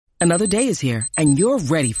Another day is here, and you're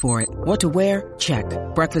ready for it. What to wear? Check.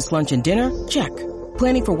 Breakfast, lunch, and dinner? Check.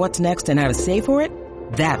 Planning for what's next and how to save for it?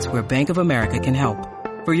 That's where Bank of America can help.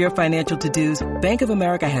 For your financial to-dos, Bank of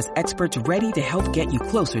America has experts ready to help get you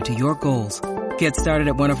closer to your goals. Get started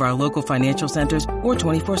at one of our local financial centers or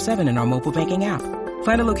 24/7 in our mobile banking app.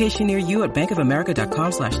 Find a location near you at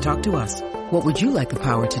bankofamerica.com/talktous. What would you like the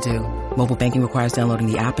power to do? Mobile banking requires downloading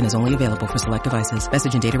the app and is only available for select devices.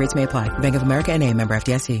 Message and data rates may apply. Bank of America N.A., member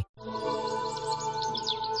FDIC.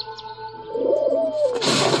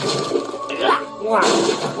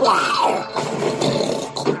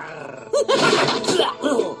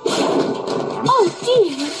 Oh,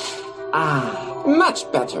 dear.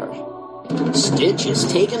 Much better. Stitch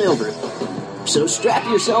has taken over. So strap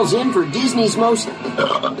yourselves in for Disney's most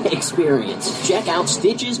experience. Check out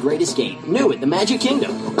Stitch's Great Escape, new at the Magic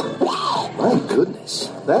Kingdom. My goodness,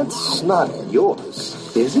 that's not yours,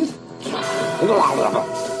 is it?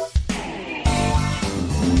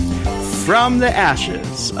 From the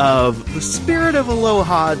ashes of the Spirit of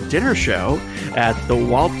Aloha dinner show at the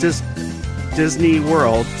Disney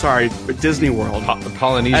World. Sorry, Disney World.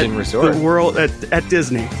 Polynesian Resort. The world at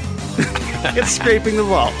Disney. It's scraping the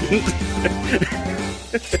vault.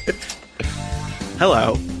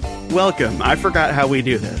 Hello. Welcome. I forgot how we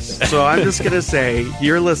do this. So I'm just going to say,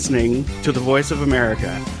 you're listening to the Voice of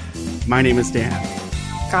America. My name is Dan.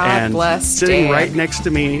 God bless sitting Dan. right next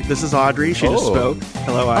to me, this is Audrey. She just spoke.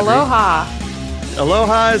 Hello, Audrey. Aloha.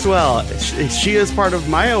 Aloha as well. She is part of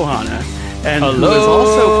my Ohana. And who is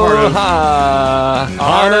also part of our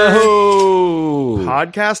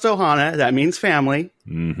podcast Ohana. That means family.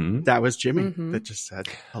 Mm-hmm. That was Jimmy that just said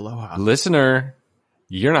aloha. Listener,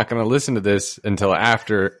 you're not going to listen to this until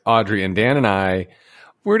after Audrey and Dan and I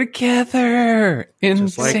were together in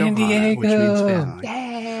Just like San Ohana, Diego. which means family.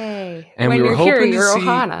 Yay. And when we were you're hoping here, to you're see-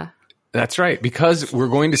 Ohana. That's right, because we're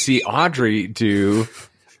going to see Audrey do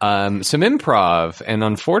some improv, and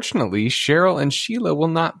unfortunately, Cheryl and Sheila will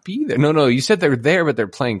not be there. No, you said they're there, but they're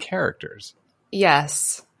playing characters.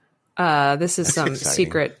 Yes. This is some exciting.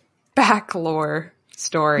 secret back lore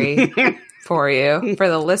story for you, for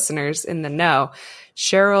the listeners in the know.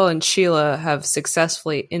 Cheryl and Sheila have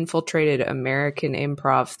successfully infiltrated American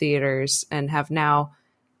improv theaters and have now,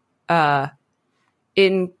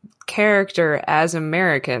 in character as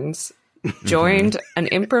Americans, joined an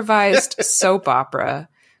improvised soap opera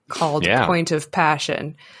called Point of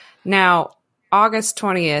Passion. Now, August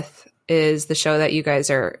 20th is the show that you guys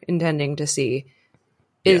are intending to see.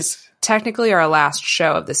 Is technically our last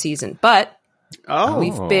show of the season, but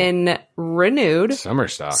we've been renewed. Summer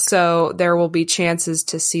stock. So there will be chances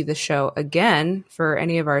to see the show again for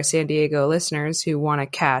any of our San Diego listeners who want to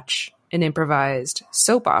catch an improvised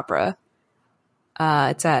soap opera.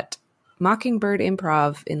 It's at Mockingbird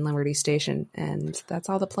Improv in Liberty Station, and that's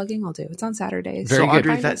all the plugging I'll do. It's on Saturdays. So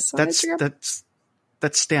Audrey, Find us on Instagram.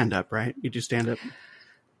 that's stand up, right? You do stand up.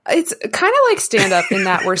 It's kind of like stand up in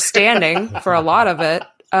that we're standing for a lot of it,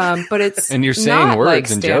 but it's And you're saying not words like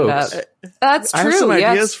and stand-up. jokes. That's true. I have some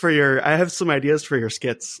yes. ideas for your. I have some ideas for your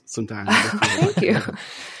skits sometimes. Thank you.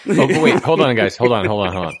 Oh, wait, hold on, guys. Hold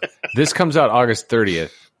on. This comes out August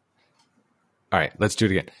 30th. All right, let's do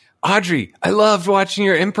it again. Audrey, I loved watching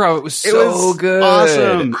your improv. It was so good.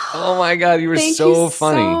 Awesome. Oh my God, you were Thank so you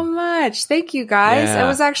funny. so much. Thank you, guys. Yeah. It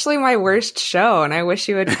was actually my worst show, and I wish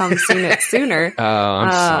you had come seen it sooner. Oh,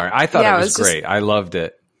 I'm sorry. I thought yeah, it was just- great. I loved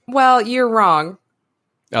it. Well, you're wrong.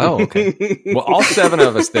 Oh, okay. Well, all seven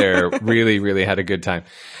of us there really, really had a good time.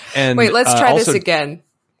 And Wait, let's try also- this again.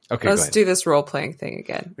 Okay, Let's go ahead. do this role playing thing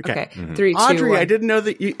again. Okay. Mm-hmm. 3, 2, Audrey, 1. I didn't know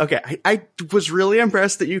that you. Okay, I was really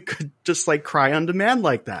impressed that you could just like cry on demand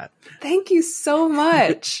like that. Thank you so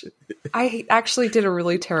much. I actually did a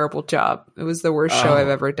really terrible job. It was the worst show I've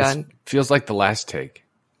ever done. Feels like the last take.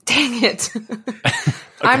 Dang it.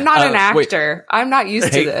 I'm not an wait. actor. I'm not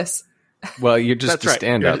used to this. Well, you're just That's a right.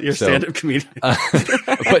 stand-up. You're so- stand-up comedian.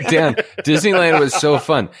 But Dan, Disneyland was so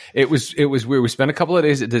fun. It was weird. We spent a couple of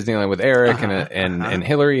days at Disneyland with Eric and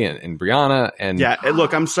Hillary and Brianna and Yeah, and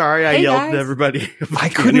look, I'm sorry I Hey, yelled guys. at everybody. I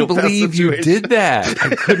couldn't believe you did that.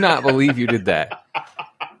 I could not believe you did that.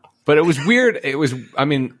 But it was weird. It was, I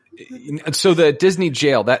mean, so the Disney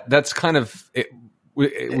jail, that's kind of, were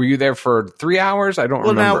you there for 3 hours? I don't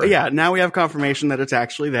remember. Now we have confirmation that it's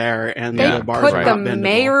actually there, and They the bars put are the not bendable.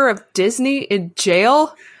 mayor of Disney in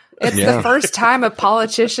jail. It's Yeah. the first time a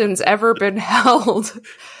politician's ever been held.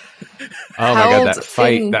 Oh my God, held that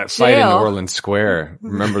fight in jail. New Orleans Square.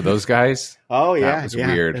 Remember those guys? Oh yeah, That was yeah.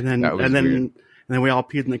 weird. And then That was and then weird. and then we all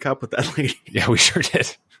peed in the cup with that lady. Yeah, we sure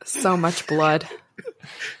did. So much blood.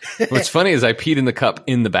 What's funny is I peed in the cup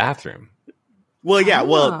in the bathroom. Well, yeah. Ah.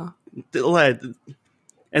 Well,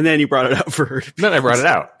 And then you brought it up for her. Then I brought it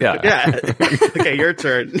out. Yeah. Yeah. Okay, your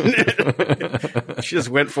turn. She just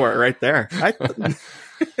went for it right there. I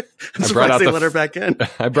brought out let her back in.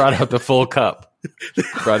 I brought out the full cup.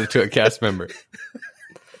 Brought it to a cast member.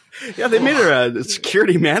 Yeah, they made her a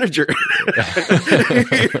security manager.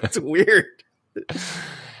 It's weird.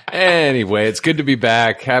 Anyway, it's good to be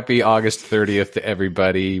back. Happy August 30th to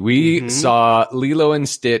everybody. We saw Lilo and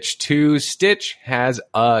Stitch 2. Stitch has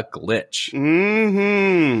a glitch.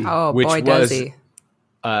 Oh, boy, does he.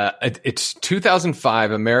 It's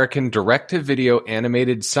 2005 American direct-to-video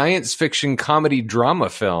animated science fiction comedy drama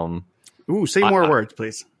film. Ooh, say more words,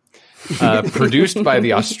 please. Produced by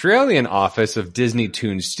the Australian office of Disney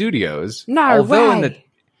Toon Studios. No way.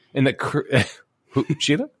 Who,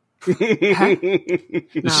 Sheila? Huh?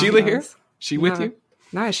 Is Sheila here? She with you?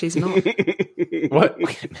 No, she's not. What?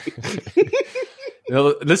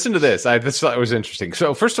 Listen to this. This thought was interesting.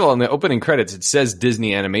 So, first of all, in the opening credits, it says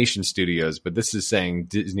Disney Animation Studios, but this is saying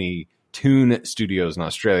Disney Toon Studios in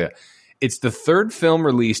Australia. It's the third film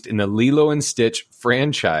released in the Lilo and Stitch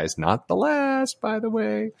franchise, not the last, by the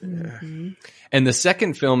way. And the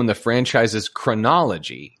second film in the franchise's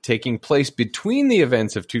chronology, taking place between the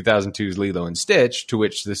events of 2002's Lilo and Stitch, to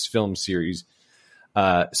which this film series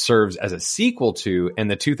serves as a sequel to,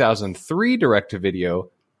 and the 2003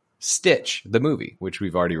 direct-to-video Stitch, the movie, which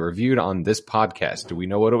we've already reviewed on this podcast. Do we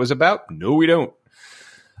know what it was about? No, we don't.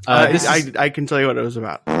 I can tell you what it was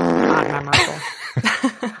about. Not memorable.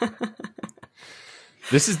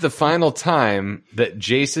 This is the final time that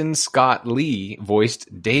Jason Scott Lee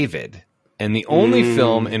voiced David, and the only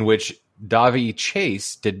film in which Davi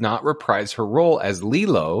Chase did not reprise her role as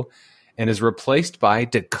Lilo and is replaced by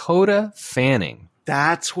Dakota Fanning.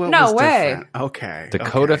 That's what no was way. different. Okay.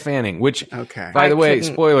 Dakota Fanning, which, by the way,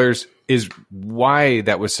 spoilers, is why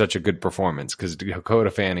that was such a good performance, because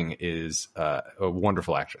Dakota Fanning is a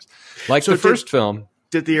wonderful actress. Like the first film.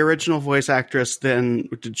 Did the original voice actress then,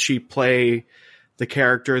 did she play the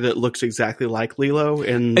character that looks exactly like Lilo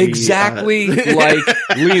in the,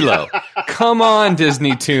 like Lilo? Come on,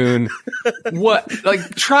 Disney Toon. What?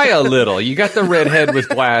 Like, try a little. You got the redhead with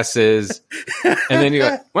glasses, and then you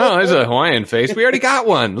go, well, there's a Hawaiian face. We already got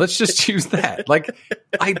one. Let's just choose that. Like,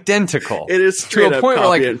 identical. It is to a point where,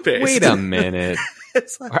 like, paste. Wait a minute.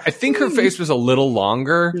 Like, I think her face was a little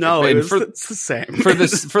longer. No, it's the same. For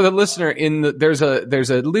the listener, there's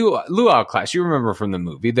a luau class. You remember from the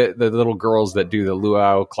movie the little girls that do the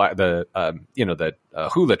luau class, the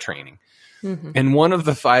hula training. Mm-hmm. And one of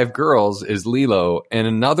the 5 girls is Lilo, and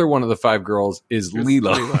another one of the 5 girls is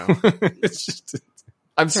Lilo. It's just,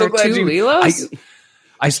 I'm so glad you. Lilos?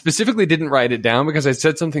 I specifically didn't write it down because I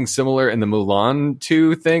said something similar in the Mulan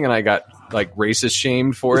 2 thing, and I got like racist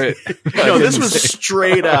shamed for it. No, this was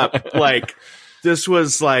straight up like, this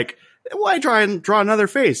was like, why try and draw another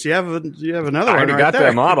face? You have another I one already right got there.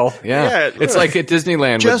 that model. Yeah. It's like at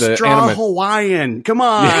Disneyland. Just with the draw Hawaiian. Come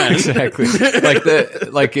on. Yeah, exactly.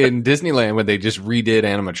 like in Disneyland when they just redid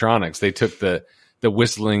animatronics, they took the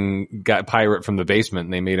whistling pirate from the basement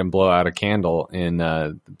and they made him blow out a candle in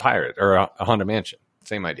Pirate or a Haunted Mansion.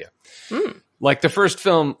 Same idea. Like the first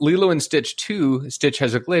film, Lilo and Stitch 2, Stitch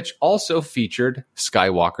Has a Glitch, also featured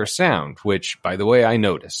Skywalker sound, which, by the way, I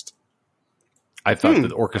noticed. I thought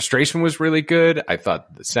the orchestration was really good. I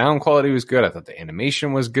thought the sound quality was good. I thought the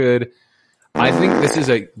animation was good. I think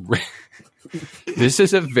this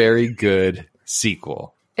is a very good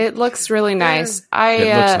sequel. It looks really nice.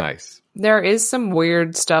 It looks nice. There is some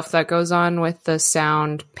weird stuff that goes on with the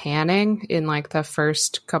sound panning in like the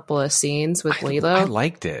first couple of scenes with Lilo. I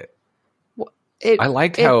liked it. I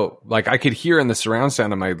liked how, like, I could hear in the surround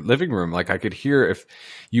sound in my living room, like I could hear if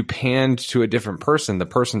you panned to a different person, the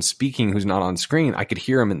person speaking who's not on screen, I could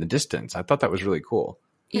hear him in the distance. I thought that was really cool.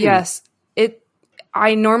 Yes.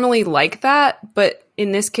 I normally like that, but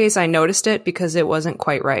in this case I noticed it because it wasn't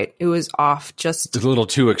quite right. It was off just a little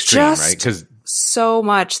too extreme, right? Because so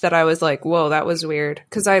much that I was like, whoa, that was weird.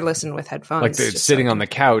 Because I listened with headphones. Like they're sitting on the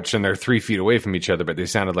couch and they're 3 feet away from each other, but they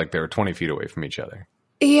sounded like they were 20 feet away from each other.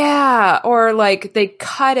 Yeah, or like they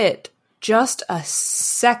cut it just a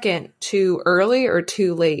second too early or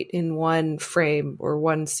too late in one frame or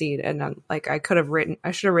one scene, and I'm like, I should have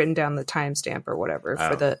written down the timestamp or whatever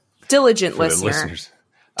for the diligent listener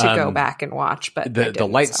to go back and watch. But the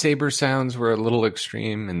lightsaber sounds were a little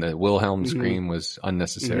extreme, and the Wilhelm scream was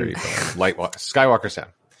unnecessary. Skywalker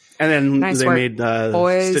sound. And then they made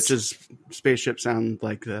Stitch's spaceship sound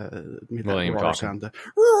like the roar sound.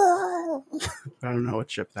 I don't know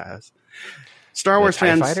what ship that is. Star Wars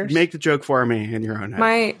fans, fighters? Make the joke for me in your own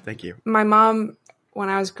head. Thank you. My mom, when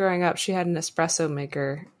I was growing up, she had an espresso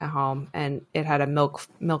maker at home, and it had a milk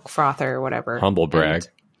frother or whatever. Humble brag.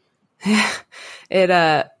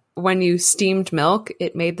 It when you steamed milk,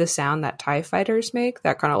 it made the sound that TIE fighters make.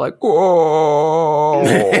 That kind of like whoa,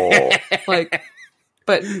 like,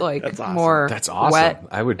 but like That's awesome. more. That's awesome. Wet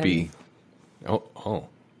I would be. That Oh.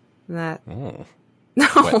 no,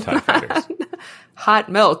 Wet TIE fighters. hot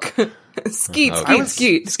milk. Skeet.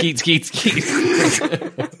 Skeet.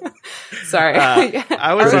 Sorry,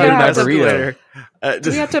 I was on gonna an escalator.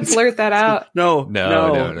 do we have to blurt that out? No, not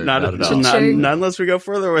at all. Not unless we go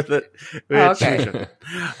further with it. Okay.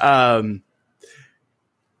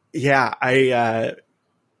 Yeah, I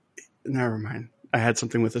never mind. I had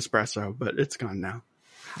something with espresso, but it's gone now.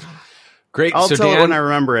 Great. I'll so tell Dan, it when I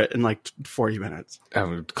remember it in like 40 minutes.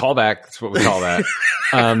 Call back. That's what we call that.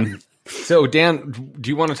 So Dan, do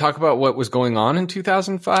you want to talk about what was going on in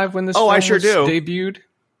 2005 when this film I sure was do. debuted?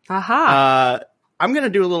 Aha. I'm going to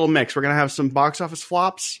do a little mix. We're going to have some box office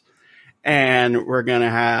flops, and we're going to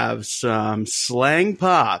have some slang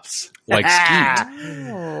pops. Like Skeet.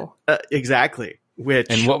 Oh. Exactly.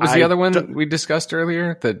 And what was the other one we discussed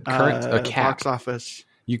earlier? The current cap. Box office.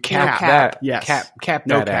 You cap cap. that. Yes. Cap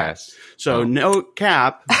No that cap. ass. So no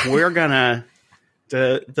cap. We're going to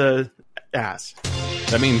the ass.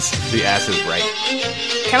 That means the ass is right.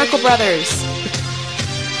 Chemical Brothers.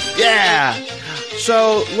 Yeah.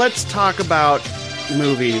 So let's talk about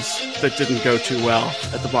movies that didn't go too well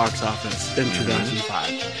at the box office in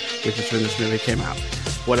 2005, which is when this movie came out.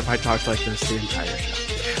 What if I talked like this the entire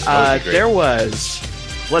show? There was,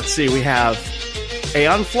 let's see, we have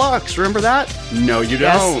Aeon Flux. Remember that? No, you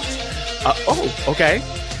don't. Yes. Okay.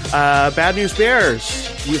 Bad News Bears,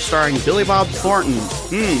 starring Billy Bob Thornton.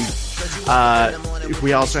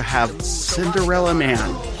 We also have Cinderella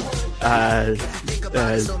Man.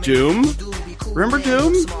 Doom. Remember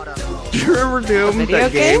Doom? Do you remember Doom? Video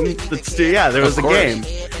game? There was a game.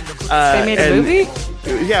 They made a movie?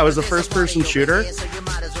 Yeah, it was a first-person shooter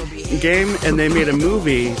game, and they made a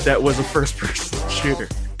movie that was a first-person shooter,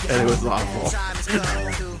 and it was awful.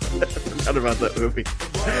 I forgot about that movie.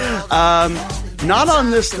 Not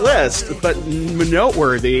on this list, but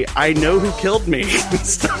noteworthy, I Know Who Killed Me,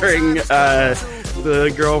 starring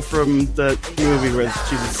the girl from the movie where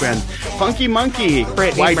she's a twin. Funky Monkey.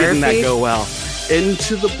 Brittany Why Murphy. didn't that go well?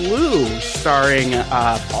 Into the Blue, starring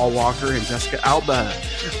Paul Walker and Jessica Alba.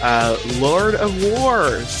 Lord of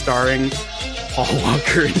War, starring Paul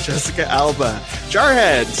Walker and Jessica Alba.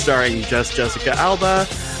 Jarhead, starring Jessica Alba.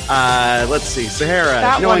 Let's see, Sahara.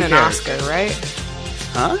 That no won one an cares. Oscar, right?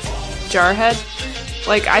 Huh? Jarhead?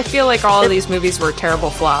 Like, I feel like all of these movies were terrible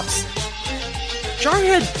flops.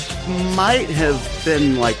 Jarhead might have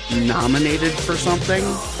been, like, nominated for something.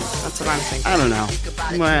 That's what I'm thinking. I don't know.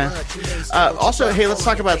 Also, hey, let's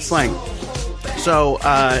talk about slang. So,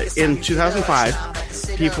 in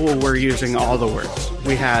 2005, people were using all the words.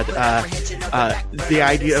 We had the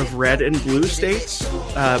idea of red and blue states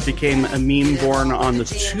became a meme born on the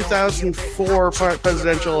 2004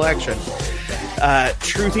 presidential election.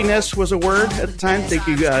 Truthiness was a word at the time. Thank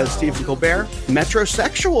you, Stephen Colbert.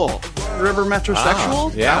 Metrosexual. Remember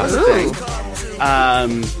metrosexual? Yeah.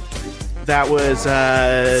 That was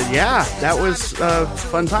a thing. That was a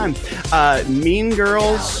fun time. Mean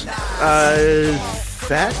Girls,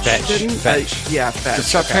 Fetch. Yeah, Fetch. So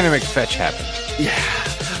stop trying to make Fetch happen. Yeah.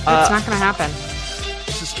 It's not going to happen.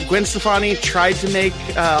 Gwen Stefani tried to make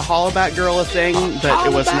Hollaback Girl a thing, but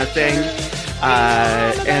it wasn't a thing.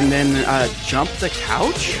 And then Jump the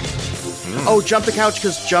Couch. Oh, Jump the Couch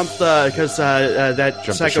because that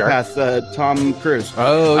Jump psychopath Tom Cruise.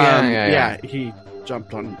 Oh yeah. He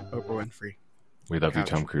jumped on Oprah Winfrey. We love you,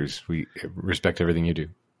 Tom Cruise. We respect everything you do.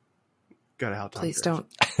 Gotta help Tom Please Cruise.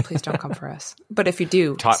 please don't come for us. But if you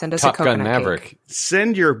do, send us Top a coconut Gun Maverick. cake.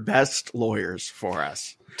 Send your best lawyers for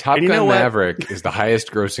us. Top Gun Maverick is the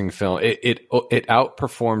highest grossing film. It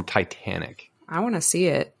outperformed Titanic. I want to see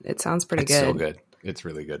it. It sounds pretty It's good. so good. It's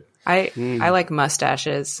really good. I like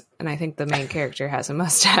mustaches, and I think the main character has a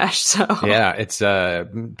mustache. So Yeah, it's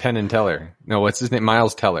Penn and Teller. No, what's his name?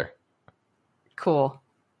 Miles Teller. cool.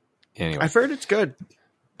 Anyway, I've heard it's good.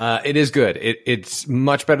 it is good. It's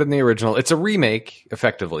much better than the original. It's a remake,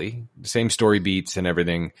 effectively. Same story beats and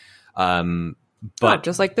everything. But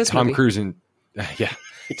just like this Tom movie. Cruise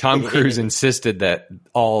Tom Cruise insisted that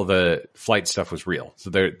all the flight stuff was real. So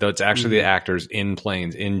that's actually the actors in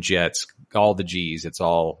planes, in jets, all the G's. It's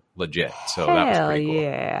all legit. So that was pretty cool.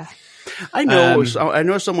 Yeah. I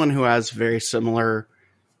know someone who has very similar,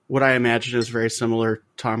 what I imagine is very similar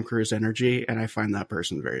Tom Cruise energy, and I find that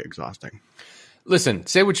person very exhausting. Listen,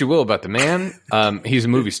 say what you will about the man. He's a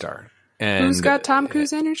movie star. And Who's got Tom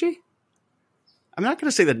Cruise energy? I'm not going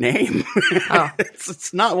to say the name. Oh.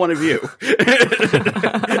 It's not one of you.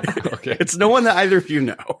 Okay. It's no one that either of you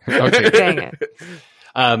know. Okay. Dang it.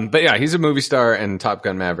 But yeah, he's a movie star, and Top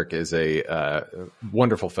Gun Maverick is a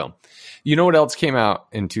wonderful film. You know what else came out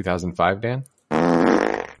in 2005, Dan?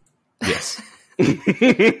 Yes.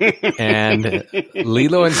 And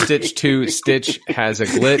Lilo and Stitch 2, Stitch has a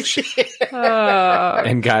glitch.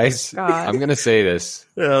 And guys, God. I'm going to say this.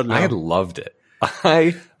 Oh, no. I loved it.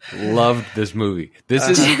 I loved this movie. This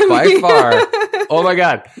is by far, oh my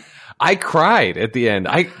God. I cried at the end.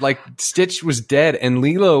 Stitch was dead, and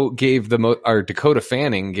Lilo gave Dakota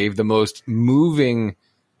Fanning gave the most moving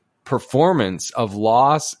performance of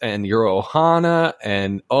loss, and Yuri Ohana,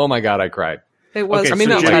 and oh my God, I cried. It was. Okay, I mean,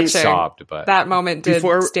 so not Jenny sobbed, but that moment did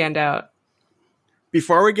stand out.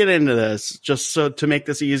 Before we get into this, just so to make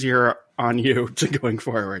this easier on you to going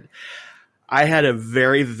forward, I had a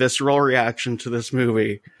very visceral reaction to this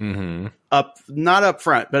movie. Mm-hmm. Not up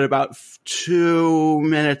front, but about 2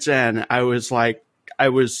 minutes in, I was like, it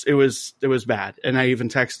was bad. And I even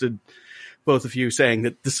texted both of you saying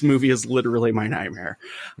that this movie is literally my nightmare.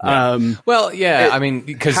 Yeah. I mean,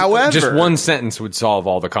 because just one sentence would solve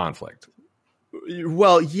all the conflict.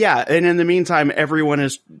 Well, yeah. And in the meantime, everyone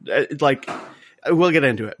is like, we'll get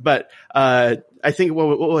into it. But I think,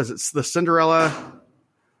 what was it? It's the Cinderella.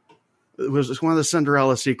 It was one of the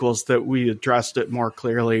Cinderella sequels that we addressed it more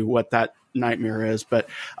clearly what that nightmare is. But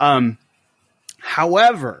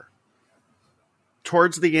however,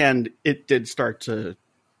 towards the end, it did start to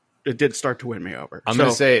win me over. I'm going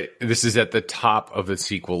to say this is at the top of the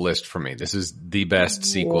sequel list for me. This is the best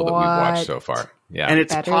sequel that we've watched so far. Yeah. And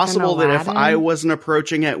it's possible that if I wasn't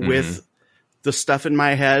approaching it with the stuff in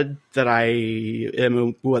my head that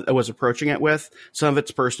I was approaching it with, some of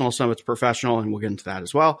it's personal, some of it's professional, and we'll get into that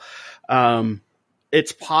as well.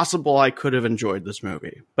 It's possible I could have enjoyed this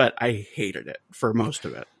movie, but I hated it for most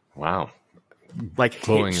of it. Wow. Like,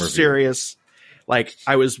 serious. Like,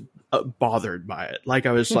 I was bothered by it. Like,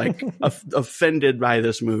 I was like offended by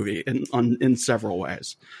this movie in several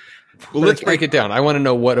ways. Well, let's break it down. I want to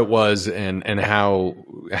know what it was and how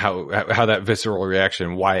that visceral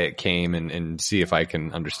reaction, why it came, and see if I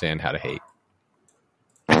can understand how to hate.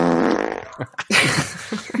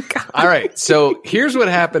 All right. So here's what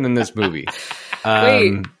happened in this movie.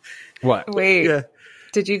 Wait. What? Wait. Yeah.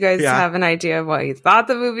 Did you guys have an idea of what you thought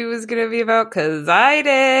the movie was going to be about? Because I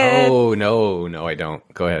did. Oh, no, I don't.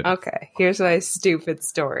 Go ahead. Okay. Here's my stupid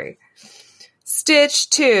story. Stitch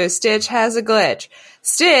 2. Stitch has a glitch.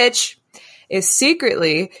 Stitch is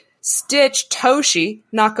secretly Stitch-Toshi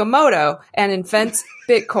Nakamoto and invents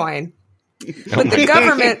Bitcoin. But the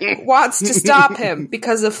government wants to stop him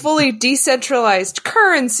because a fully decentralized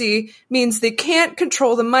currency means they can't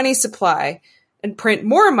control the money supply and print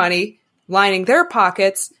more money, lining their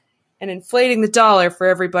pockets and inflating the dollar for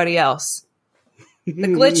everybody else. The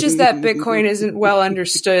glitch is that Bitcoin isn't well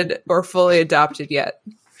understood or fully adopted yet.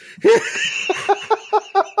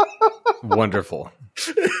 Wonderful.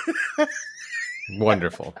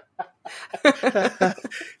 Wonderful. I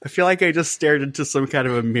feel like I just stared into some kind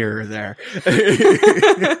of a mirror there.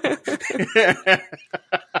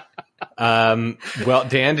 Well,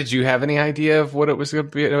 Dan, did you have any idea of what it was going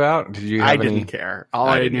to be about? I didn't care. All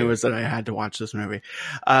I knew was that I had to watch this movie.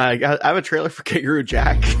 I have a trailer for Kangaroo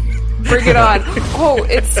Jack. Bring it on. Oh,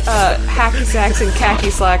 it's Hacky Sack's and Khaki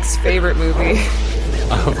Slack's favorite movie.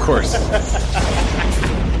 Of course.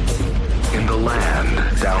 In the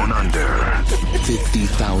land down under,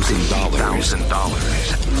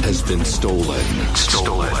 $50,000 has been stolen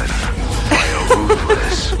by a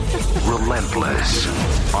ruthless, relentless,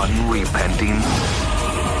 unrepenting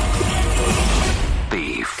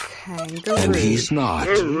thief. Kangaroo. And he's not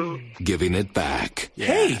giving it back.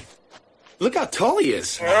 Hey, look how tall he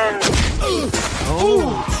is.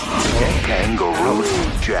 Kangaroo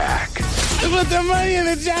Jack. Put the money in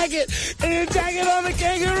the jacket and the jacket on the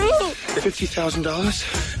kangaroo.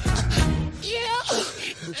 $50,000?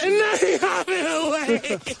 Yeah. And now he hopping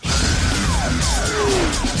away.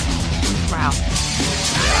 Wow.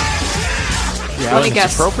 Yeah, let me guess.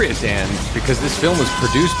 It's appropriate, Dan, because this film was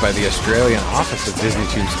produced by the Australian office of Disney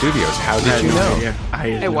Toon Studios. How did you know?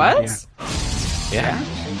 It was? Yeah.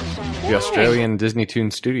 The Australian Disney Toon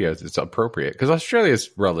Studios. It's appropriate because Australia is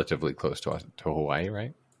relatively close to Hawaii,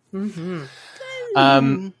 right?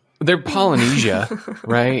 Mm-hmm. They're Polynesia,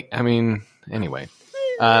 right? I mean, anyway,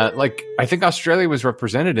 I think Australia was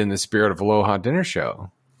represented in the Spirit of Aloha dinner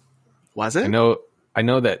show. Was it? I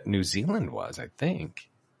know that New Zealand was, I think.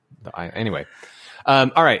 Anyway.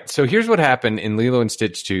 All right. So here's what happened in Lilo and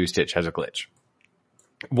Stitch 2, Stitch has a glitch.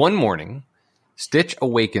 One morning, Stitch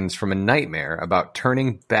awakens from a nightmare about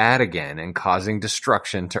turning bad again and causing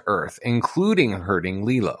destruction to Earth, including hurting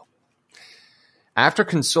Lilo. After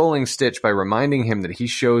consoling Stitch by reminding him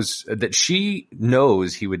that she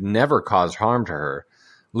knows he would never cause harm to her,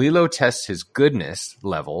 Lilo tests his goodness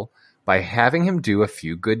level by having him do a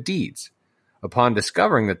few good deeds. Upon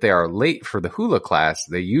discovering that they are late for the hula class,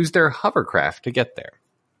 they use their hovercraft to get there.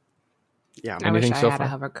 Yeah, I wish I had a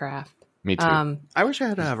hovercraft. Me too. I wish I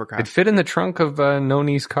had a hovercraft. It fit in the trunk of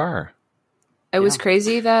Noni's car. It was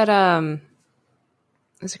crazy that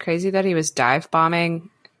he was dive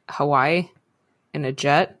bombing Hawaii in a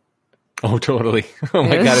jet. Oh, totally. Oh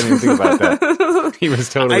my God, I didn't think about that. He was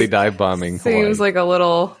totally dive bombing Hawaii. Seems like a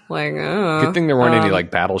little like. Good thing there weren't any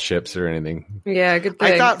like battleships or anything. Yeah, good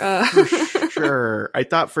thing. I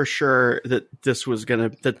thought for sure that this was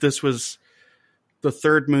the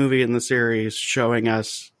third movie in the series showing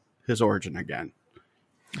us his origin again.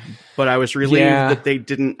 But I was relieved that they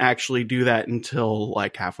didn't actually do that until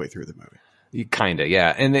like halfway through the movie. Kinda,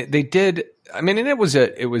 yeah. And they did. I mean, and it was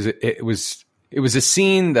a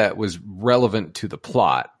scene that was relevant to the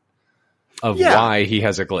plot of why he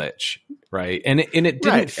has a glitch, right? And it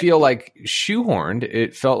didn't feel like shoehorned.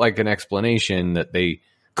 It felt like an explanation that they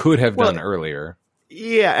could have done earlier.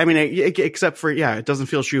 Yeah, I mean, except for it doesn't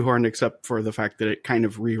feel shoehorned, except for the fact that it kind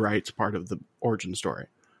of rewrites part of the origin story.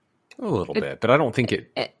 A little bit, but I don't think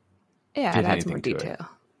it adds more detail.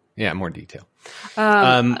 Yeah, more detail.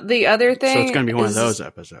 The other thing, so it's going to be one of those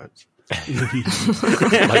episodes. like every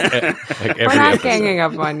We're not episode. ganging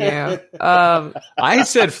up on you. I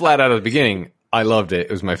said flat out at the beginning, I loved it.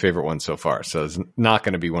 It was my favorite one so far. So it's not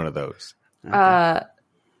going to be one of those. Okay.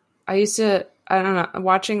 I used to, I don't know,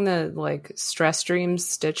 watching the like stress dreams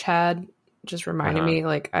Stitch had just reminded me,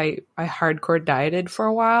 like I hardcore dieted for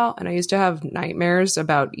a while, and I used to have nightmares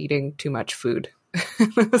about eating too much food.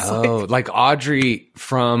 Like Audrey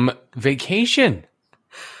from Vacation.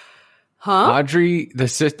 Huh? Audrey,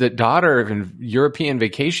 the daughter of European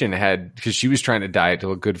Vacation, had, because she was trying to diet to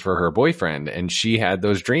look good for her boyfriend, and she had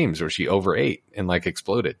those dreams where she overate and like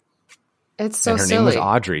exploded. It's so and her silly. name was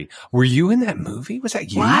Audrey. Were you in that movie? Was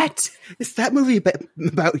that you? What? Is that movie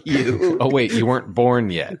about you? Oh, wait, you weren't born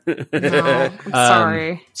yet. No, I'm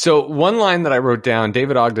sorry. So one line that I wrote down,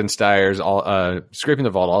 David Ogden Steyer's Scraping the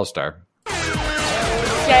Vault All-Star.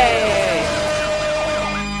 Yay!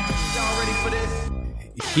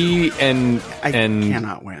 He and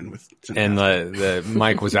cannot win with and the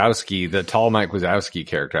Mike Wazowski, the tall Mike Wazowski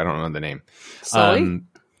character. I don't know the name. Sully?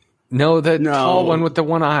 No, tall one with the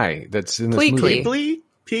one eye that's in this movie.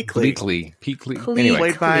 Peakley.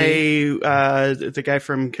 Anyway. Played by the guy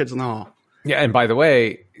from Kids in the Hall. Yeah, and by the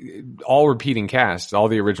way, all repeating cast, all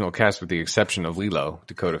the original cast with the exception of Lilo,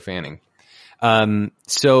 Dakota Fanning.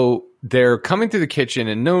 So they're coming through the kitchen,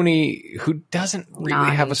 and Noni, who doesn't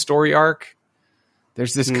really have a story arc,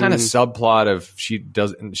 there's this kind of subplot of she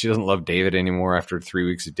doesn't love David anymore after 3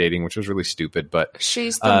 weeks of dating, which was really stupid. But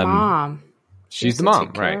she's the mom. She's the mom,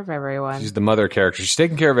 take care of everyone. She's the mother character. She's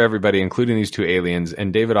taking care of everybody, including these two aliens.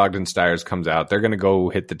 And David Ogden Stiers comes out. They're going to go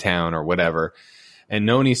hit the town or whatever. And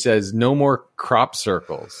Noni says, "No more crop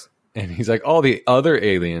circles." And he's like, "All the other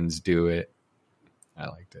aliens do it." I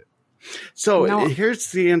liked it. So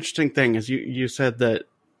here's the interesting thing: is you said that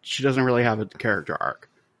she doesn't really have a character arc.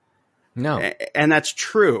 No, and that's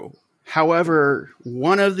true. However,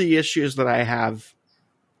 one of the issues that I have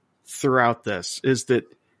throughout this is that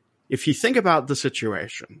if you think about the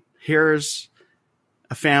situation, here's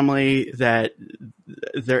a family that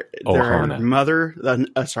their mother,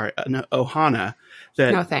 Ohana,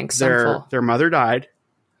 that no thanks, their mother died.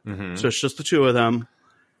 Mm-hmm. So it's just the two of them.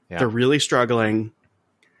 Yeah. They're really struggling,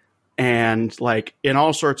 and like in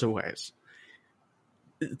all sorts of ways,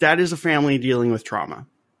 that is a family dealing with trauma.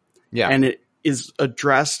 Yeah, and it is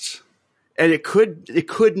addressed, and it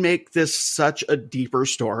could make this such a deeper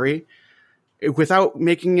story without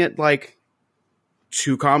making it like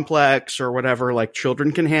too complex or whatever. Like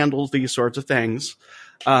children can handle these sorts of things.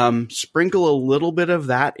 Sprinkle a little bit of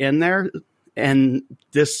that in there, and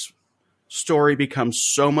this story becomes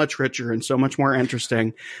so much richer and so much more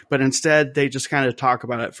interesting. But instead, they just kind of talk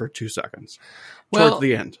about it for 2 seconds towards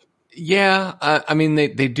the end. Yeah, I mean they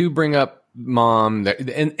do bring up mom,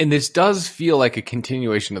 and this does feel like a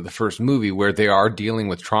continuation of the first movie where they are dealing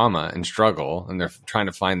with trauma and struggle, and they're trying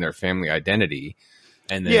to find their family identity.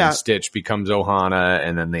 And then Stitch becomes Ohana,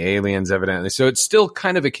 and then the aliens evidently. So it's still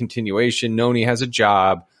kind of a continuation. Noni has a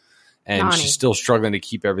job, and she's still struggling to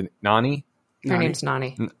keep everything. Nani? Her name's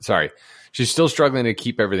Nani. Sorry. She's still struggling to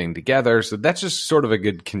keep everything together. So that's just sort of a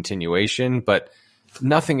good continuation. But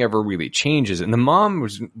nothing ever really changes. And the mom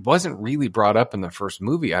wasn't really brought up in the first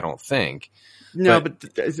movie, I don't think. No, but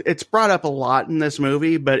it's brought up a lot in this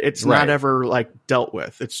movie, but it's not ever like dealt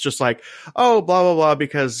with. It's just like, oh, blah blah blah,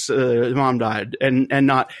 because mom died, and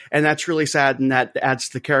that's really sad, and that adds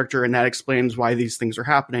to the character, and that explains why these things are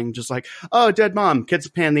happening. Just like, oh, dead mom, kid's a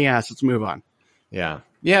pain in the ass. Let's move on. Yeah,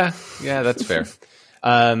 that's fair.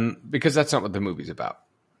 Because that's not what the movie's about.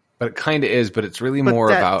 But it kind of is. But it's really more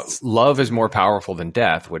about love is more powerful than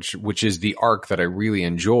death, which is the arc that I really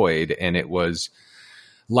enjoyed, and it was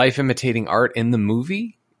life imitating art in the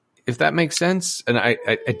movie, if that makes sense. And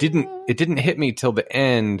it didn't hit me till the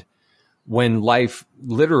end when life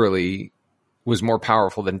literally was more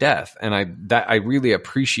powerful than death. And I really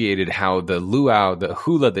appreciated how the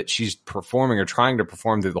hula that she's performing or trying to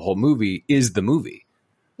perform through the whole movie is the movie.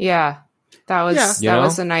 Yeah. That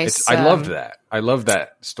was a nice, I loved that. I love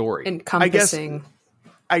that story. Encompassing.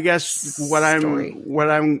 I guess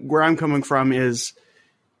where I'm coming from is,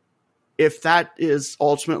 if that is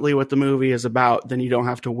ultimately what the movie is about, then you don't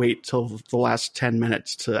have to wait till the last 10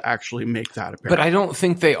 minutes to actually make that apparent. But I don't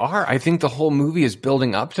think they are. I think the whole movie is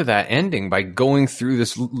building up to that ending by going through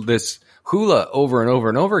this hula over and over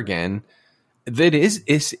and over again. That is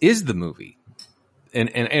the movie.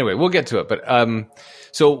 And anyway, we'll get to it. But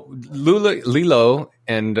so Lilo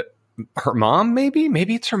and her mom, maybe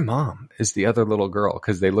it's her mom, is the other little girl,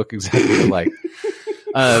 because they look exactly alike.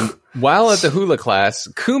 While at the hula class,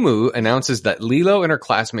 Kumu announces that Lilo and her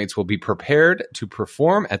classmates will be prepared to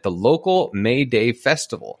perform at the local May Day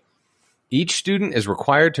festival. Each student is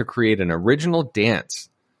required to create an original dance.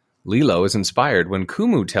 Lilo is inspired when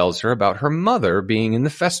Kumu tells her about her mother being in the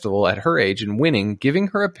festival at her age and winning, giving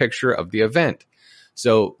her a picture of the event.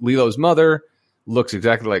 So Lilo's mother looks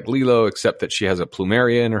exactly like Lilo, except that she has a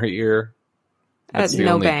plumeria in her ear. Has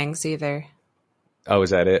no bangs either. Oh,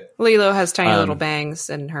 is that it? Lilo has tiny little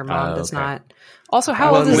bangs, and her mom does not. Also,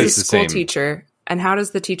 how old is this school teacher? And how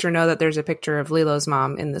does the teacher know that there's a picture of Lilo's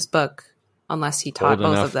mom in this book, unless he taught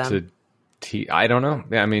both of them? I don't know.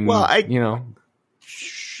 I mean, I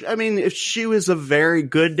mean, if she was a very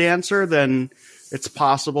good dancer, then it's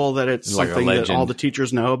possible that it's like something that all the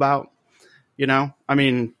teachers know about. You know? I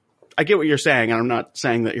mean, I get what you're saying, and I'm not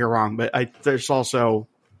saying that you're wrong, but there's also...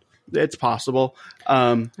 It's possible.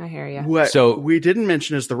 I hear you. What we didn't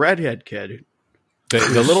mention is the redhead kid.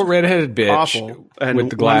 The little redheaded bitch with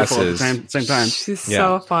the glasses. At the same time. She's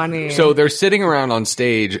so funny. So they're sitting around on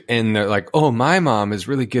stage and they're like, oh, my mom is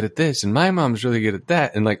really good at this and my mom's really good at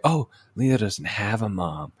that. And like, oh, Leah doesn't have a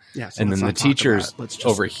mom. Yeah, so and then the teacher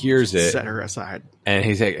overhears it. Set her aside. And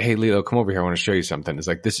he's like, hey, Lilo, come over here. I want to show you something. It's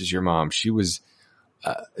like, this is your mom. She was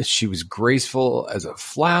graceful as a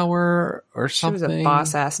flower or something. She was a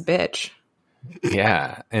boss ass bitch.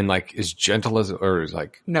 Yeah. And like as gentle as a wave.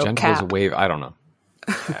 I don't know.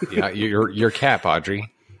 Yeah, your cap,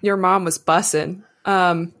 Audrey. Your mom was bussin'.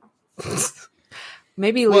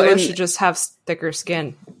 Maybe Lilo should just have thicker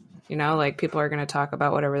skin. You know, like people are going to talk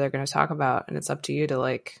about whatever they're going to talk about, and it's up to you to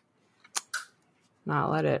like not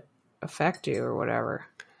let it affect you or whatever.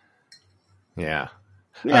 Yeah.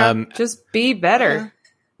 Just be better. Yeah.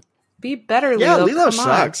 Be better, Lilo. Yeah, Lilo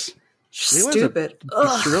sucks. Stupid. She's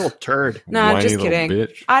a real turd. No, I'm just kidding.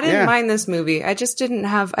 Bitch. I didn't mind this movie. I just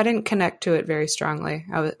I didn't connect to it very strongly.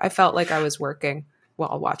 I felt like I was working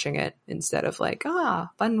while watching it instead of like,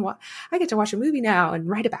 fun. I get to watch a movie now and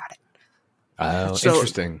write about it. Oh,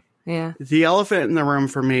 interesting. Yeah. The elephant in the room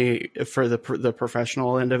for me, for the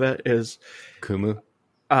professional end of it, is Kumu.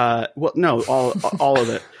 Well, no, all of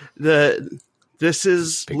it.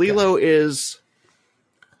 Lilo is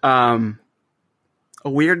a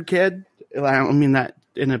weird kid. I don't mean that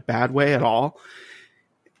in a bad way at all.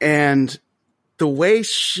 And the way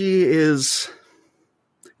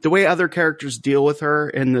other characters deal with her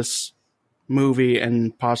in this movie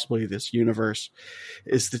and possibly this universe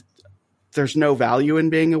is that there's no value in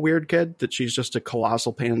being a weird kid, that she's just a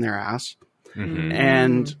colossal pain in their ass. Mm-hmm.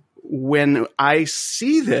 And when I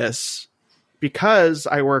see this, because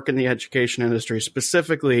I work in the education industry,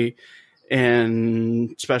 specifically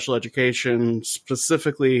in special education,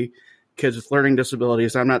 specifically kids with learning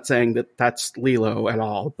disabilities. I'm not saying that that's Lilo at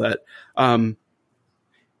all, but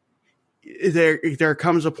there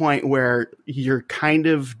comes a point where you're kind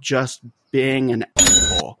of just being an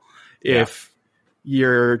asshole if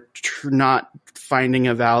you're not finding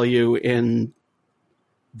a value in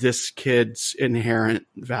this kid's inherent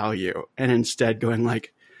value, and instead going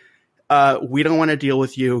like, we don't want to deal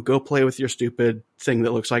with you. Go play with your stupid thing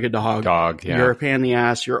that looks like a dog. Yeah. You're a pain in the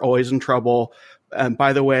ass. You're always in trouble. And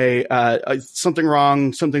by the way, something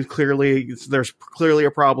wrong. There's clearly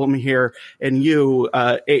a problem here. And you,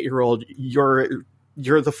 8-year-old, you're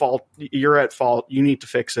you're the fault. You're at fault. You need to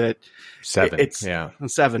fix it. 7. It's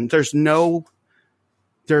 7. There's no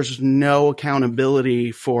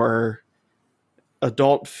accountability for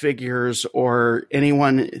adult figures or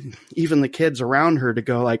anyone, even the kids around her, to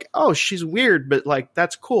go like, oh, she's weird, but like,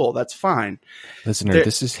 that's cool. That's fine. Listener,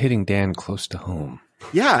 this is hitting Dan close to home.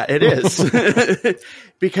 Yeah, it is.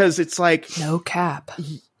 Because it's like, no cap.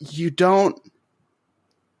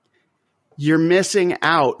 You're missing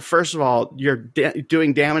out. First of all, you're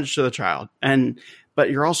doing damage to the child, but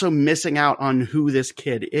you're also missing out on who this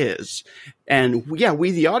kid is. And yeah,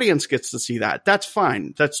 we, the audience, gets to see that. That's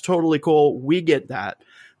fine. That's totally cool. We get that.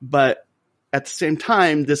 But at the same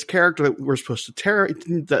time, this character that we're supposed to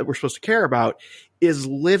care about is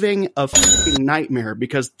living a fucking nightmare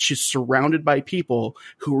because she's surrounded by people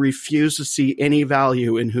who refuse to see any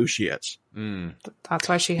value in who she is. That's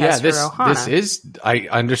why she has her Ohana. I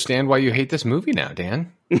understand why you hate this movie now,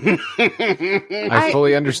 Dan. I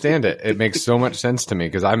fully understand it. It makes so much sense to me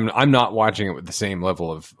because I'm not watching it with the same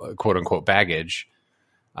level of quote unquote baggage.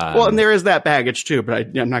 Well, and there is that baggage too,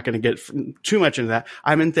 but I'm not going to get too much into that.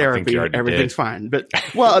 I'm in therapy. Everything's fine. But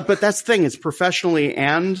that's the thing. It's professionally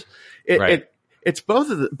and it's both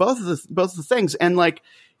of the things. And like,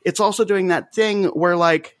 it's also doing that thing where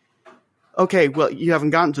like, okay, well, you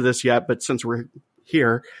haven't gotten to this yet, but since we're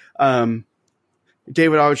here,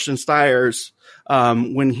 David Augustin Stiers,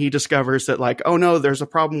 when he discovers that like, oh no, there's a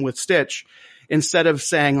problem with Stitch, instead of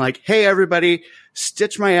saying like, hey, everybody,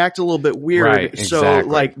 Stitch might act a little bit weird. Right, exactly. So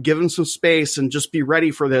like, give him some space and just be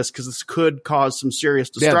ready for this because this could cause some serious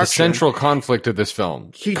destruction. Yeah, the central conflict of this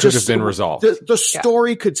film could have been resolved. The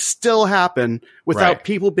story could still happen without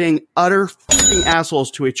people being utter fucking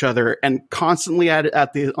assholes to each other and constantly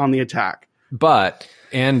on the attack. But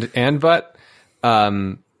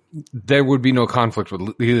there would be no conflict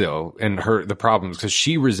with Lilo and the problems because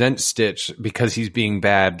she resents Stitch because he's being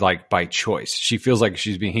bad, like by choice. She feels like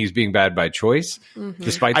he's being bad by choice,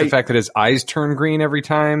 despite the fact that his eyes turn green every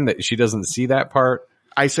time, that she doesn't see that part.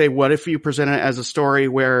 I say, what if you present it as a story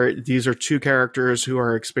where these are two characters who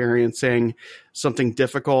are experiencing something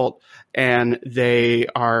difficult and they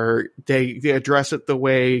address it the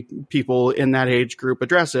way people in that age group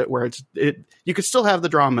address it, where you can still have the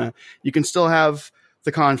drama, you can still have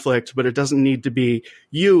the conflict, but it doesn't need to be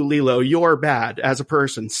you, Lilo, you're bad as a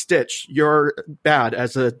person. Stitch, you're bad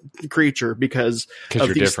as a creature because of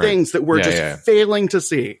these different things that we're failing to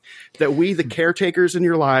see, that we, the caretakers in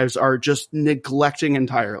your lives, are just neglecting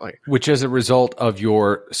entirely. Which is a result of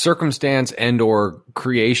your circumstance and or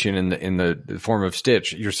creation in the form of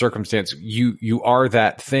Stitch. Your circumstance, you are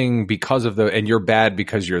that thing because of and you're bad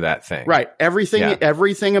because you're that thing. Right.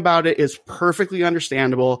 Everything about it is perfectly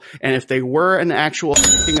understandable. And if they were an actual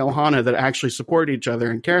Ohana that actually supported each other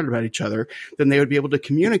and cared about each other, then they would be able to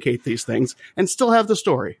communicate these things and still have the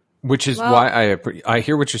story. Which is why I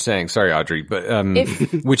hear what you're saying. Sorry, Audrey, but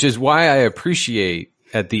which is why I appreciate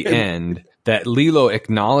at the end that Lilo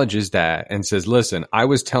acknowledges that and says, "Listen, I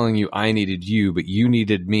was telling you I needed you, but you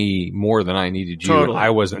needed me more than I needed you. Totally. I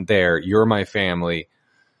wasn't there. You're my family.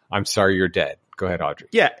 I'm sorry you're dead." Go ahead, Audrey.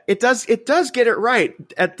 Yeah, it does get it right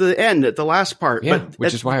at the end, at the last part. Yeah,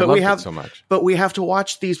 which is why I love it so much. But we have to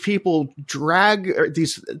watch these people drag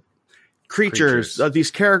these creatures. These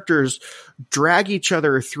characters drag each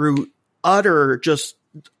other through utter, just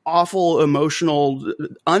awful, emotional,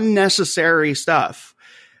 unnecessary stuff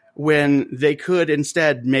when they could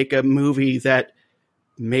instead make a movie that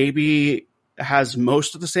maybe has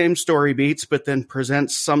most of the same story beats, but then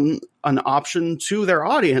presents an option to their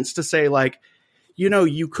audience to say like, you know,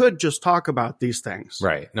 you could just talk about these things.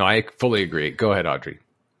 Right. No, I fully agree. Go ahead, Audrey.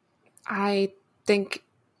 I think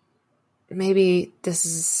maybe this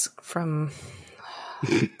is from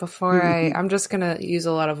before I'm just going to use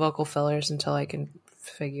a lot of vocal fillers until I can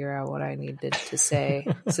figure out what I needed to say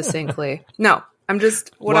succinctly. No, I'm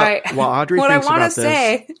just Audrey what I want to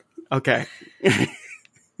say. Okay.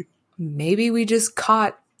 Maybe we just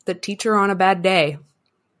caught the teacher on a bad day.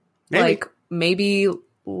 Maybe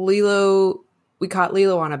we caught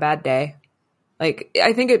Lilo on a bad day. Like,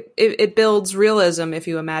 I think it builds realism if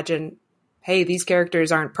you imagine, hey, these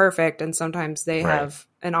characters aren't perfect and sometimes they have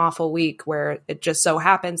an awful week where it just so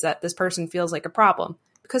happens that this person feels like a problem,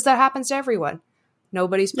 because that happens to everyone.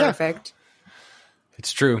 Nobody's perfect.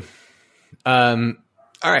 It's true. All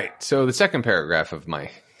right. So the second paragraph of my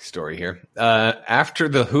story here. After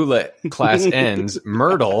the hula class ends,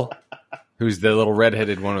 Myrtle, who's the little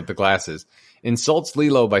redheaded one with the glasses, insults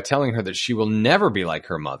Lilo by telling her that she will never be like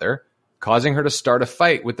her mother, causing her to start a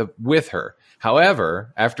fight with her.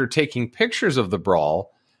 However, after taking pictures of the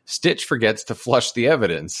brawl, Stitch forgets to flush the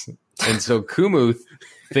evidence. And so Kumu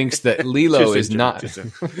thinks that Lilo is not.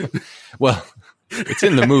 Well, it's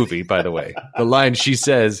in the movie, by the way. The line she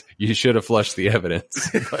says, "You should have flushed the evidence."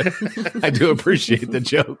 But I do appreciate the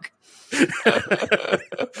joke.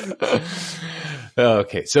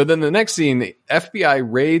 Okay, so then the next scene, the FBI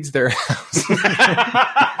raids their house.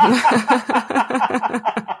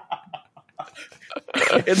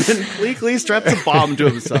 And then Pleakley straps a bomb to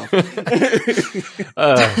himself. So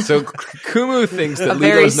Kumu thinks that a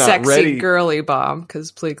very Lilo's not sexy, ready. girly bomb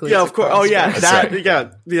because Pleakley. Yeah, of course. Oh, yeah, that.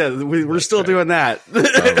 Right. Yeah. We're still doing that. Oh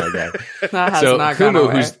my god! That has So not gone Kumu,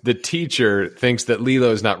 away. who's the teacher, thinks that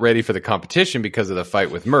Lilo's not ready for the competition because of the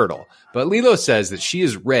fight with Myrtle. But Lilo says that she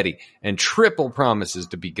is ready and triple promises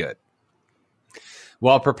to be good.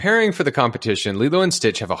 While preparing for the competition, Lilo and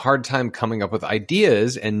Stitch have a hard time coming up with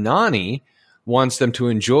ideas, and Nani wants them to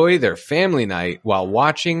enjoy their family night while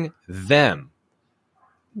watching Them.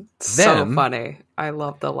 So funny. I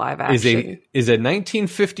love the live action. Is a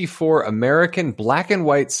 1954 American black and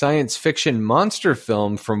white science fiction monster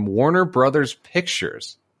film from Warner Brothers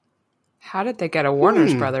Pictures. How did they get a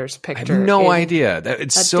Warner Brothers picture? I have no idea.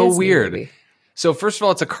 It's so Disney weird. movie? So first of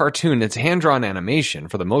all, it's a cartoon. It's hand-drawn animation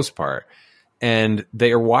for the most part. And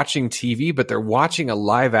they are watching TV, but they're watching a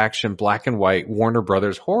live-action black and white Warner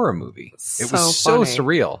Brothers horror movie. It was so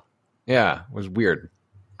surreal. Yeah, it was weird.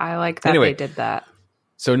 I like that they did that.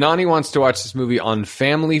 So Nani wants to watch this movie on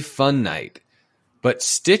Family Fun Night. But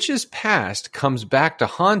Stitch's past comes back to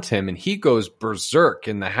haunt him, and he goes berserk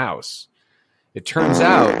in the house. It turns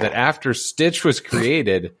out that after Stitch was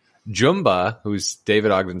created, Jumba, who's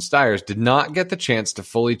David Ogden Stiers, did not get the chance to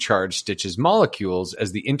fully charge Stitch's molecules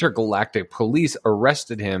as the intergalactic police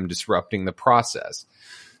arrested him, disrupting the process.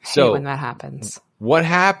 So when that happens. What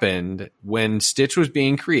happened when Stitch was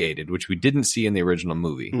being created, which we didn't see in the original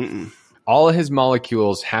movie, all of his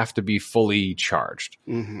molecules have to be fully charged.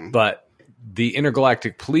 But the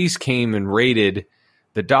intergalactic police came and raided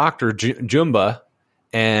the doctor, Jumba,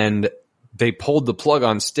 and they pulled the plug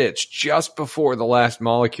on Stitch just before the last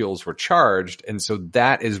molecules were charged. And so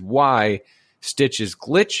that is why Stitch is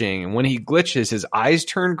glitching. And when he glitches, his eyes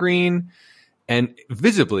turn green. And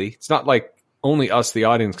visibly, it's not like only us, the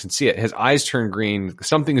audience, can see it. His eyes turn green.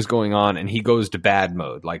 Something is going on. And he goes to bad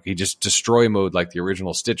mode. Like he just destroy mode like the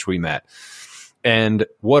original Stitch we met. And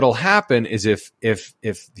what'll happen is if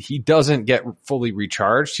he doesn't get fully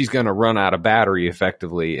recharged, he's going to run out of battery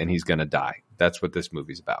effectively and he's going to die. That's what this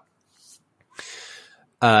movie's about.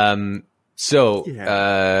 At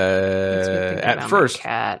first,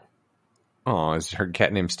 cat. Oh, is her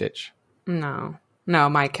cat named Stitch? No,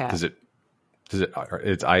 my cat. Does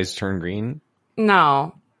its eyes turn green?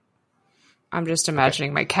 No, I'm just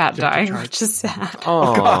imagining my cat dying, which is sad.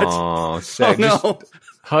 Oh, God. sad. Oh, no. Just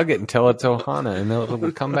hug it and tell it's Ohana, and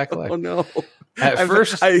it'll come back alive. Oh no!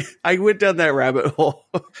 First, I went down that rabbit hole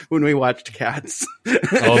when we watched Cats.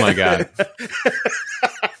 Oh my god!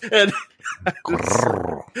 And I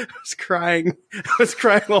was crying. I was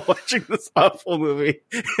crying while watching this awful movie.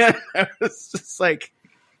 And I was just like,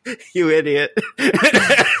 "You idiot!"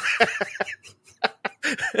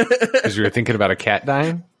 Because you were thinking about a cat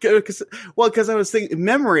dying. Because I was thinking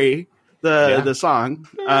 "Memory," the song.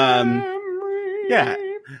 Yeah.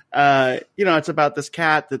 It's about this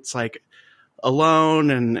cat that's like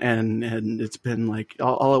alone and it's been like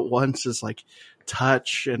all at once is like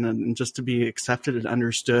touch and just to be accepted and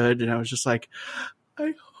understood. And I was just like,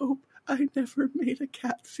 I hope I never made a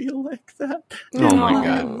cat feel like that. Oh my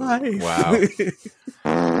God. Life. Wow.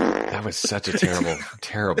 That was such a terrible,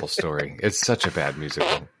 terrible story. It's such a bad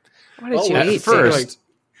musical. What did you eat? First,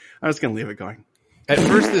 I was going to leave it going. At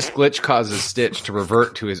first, this glitch causes Stitch to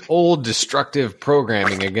revert to his old destructive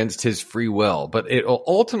programming against his free will, but it will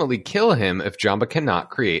ultimately kill him if Jumba cannot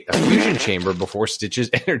create a fusion chamber before Stitch's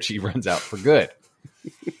energy runs out for good.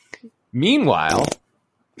 Meanwhile,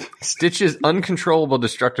 Stitch's uncontrollable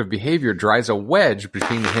destructive behavior drives a wedge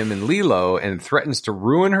between him and Lilo and threatens to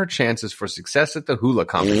ruin her chances for success at the hula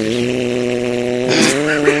competition.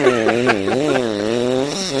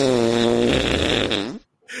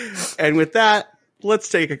 And with that, let's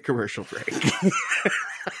take a commercial break.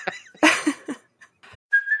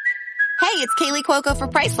 Hey, it's Kaylee Cuoco for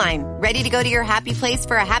Priceline. Ready to go to your happy place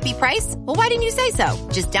for a happy price? Well, why didn't you say so?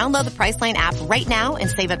 Just download the Priceline app right now and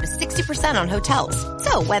save up to 60% on hotels.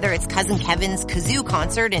 So whether it's Cousin Kevin's Kazoo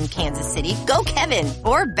Concert in Kansas City, go Kevin,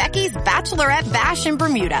 or Becky's Bachelorette Bash in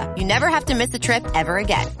Bermuda, you never have to miss a trip ever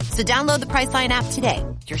again. So download the Priceline app today.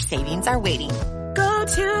 Your savings are waiting. Go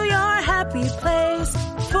to your happy place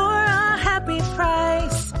for a happy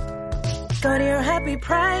price. Go to your happy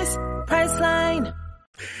price, Priceline.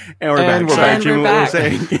 And we're back. Jimmy, what we're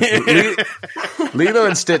saying. Lilo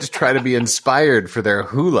and Stitch try to be inspired for their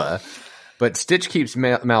hula, but Stitch keeps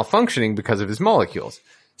malfunctioning because of his molecules.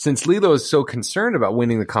 Since Lilo is so concerned about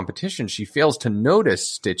winning the competition, she fails to notice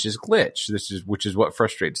Stitch's glitch. Which is what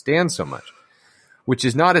frustrates Dan so much. Which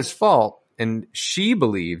is not his fault, and she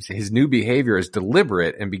believes his new behavior is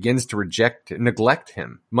deliberate and begins to neglect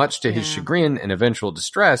him, much to his chagrin and eventual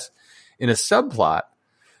distress. In a subplot,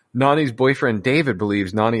 Nani's boyfriend David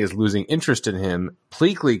believes Nani is losing interest in him.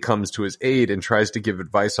 Pleakley comes to his aid and tries to give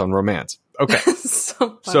advice on romance. Okay.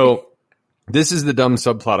 So this is the dumb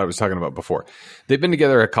subplot I was talking about before. They've been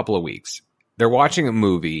together a couple of weeks. They're watching a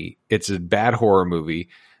movie. It's a bad horror movie.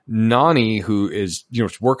 Nani, who is,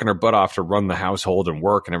 working her butt off to run the household and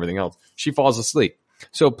work and everything else, she falls asleep.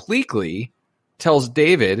 So Pleakley tells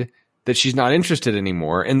David that she's not interested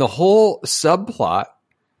anymore. And the whole subplot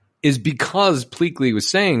is because Pleakley was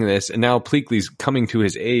saying this, and now Pleakley's coming to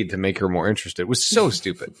his aid to make her more interested. It was so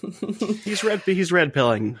stupid. He's red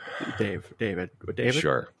pilling David.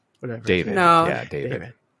 Sure. Whatever. David. No. Yeah,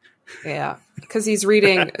 David. Yeah, because he's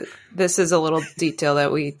reading. This is a little detail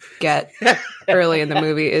that we get early in the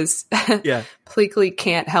movie is Pleakley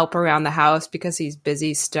can't help around the house because he's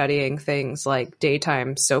busy studying things like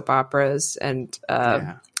daytime soap operas and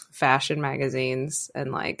fashion magazines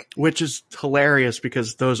and which is hilarious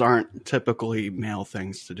because those aren't typically male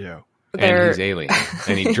things to do. And he's alien,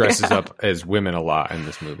 and he dresses up as women a lot in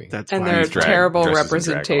this movie. And they're terrible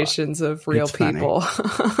representations of real people.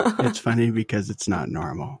 It's funny because it's not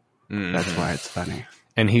normal. That's why it's funny.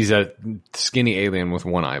 And he's a skinny alien with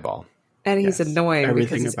one eyeball. And he's annoying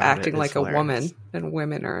because he's acting like a woman, and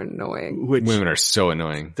women are annoying. Women are so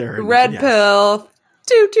annoying. Red pill.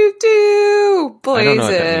 Do. Blaze I don't know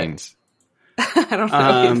what that means. I don't know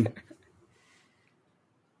either.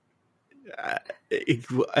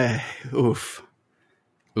 Oof,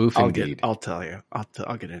 indeed. I'll tell you.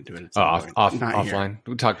 I'll get into it.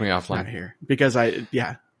 Offline. Talk to me offline. Not here because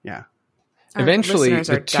yeah. Eventually, listeners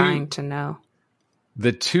are dying to know.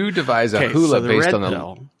 The two devise a hula based on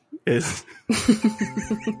the is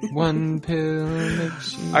one pill.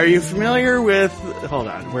 Are you familiar with? Hold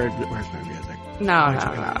on. Where's my music? No.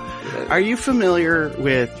 Are you familiar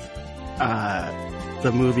with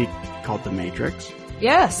the movie called The Matrix?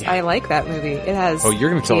 Yes, I like that movie. It has. Oh, you're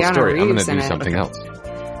going to tell a story. I'm going to do something else.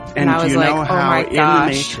 And I was like, oh my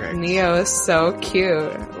gosh, Neo is so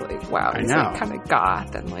cute. Wow, he's kind of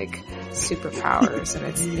goth and superpowers, and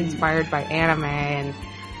it's inspired by anime, and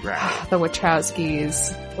the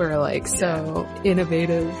Wachowskis were so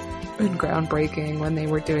innovative and groundbreaking when they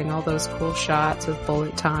were doing all those cool shots with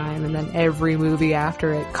bullet time, and then every movie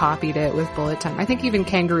after it copied it with bullet time. I think even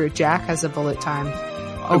Kangaroo Jack has a bullet time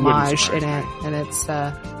homage in it, and it's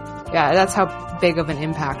that's how big of an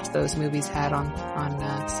impact those movies had on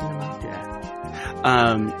cinema.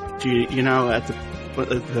 Do you know at the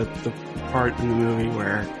part in the movie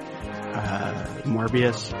where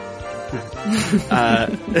Morbius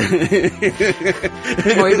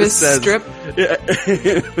Moebius says, strip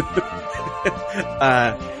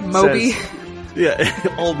Moby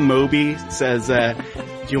old Moby says do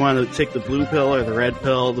you want to take the blue pill or the red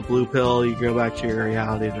pill? The blue pill, you go back to your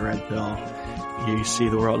reality. The red pill, you see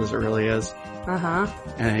the world as it really is.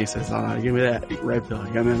 And he says, give me that red pill.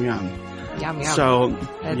 Yum, yum. Yum, yum. So,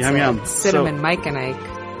 it's yum, yum. Cinnamon Mike and Ike.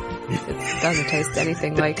 It doesn't taste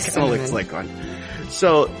anything like cinnamon. It looks like one.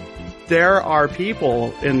 So, there are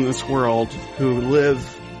people in this world who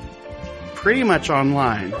live pretty much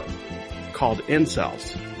online called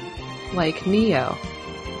incels. Like Neo.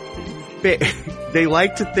 They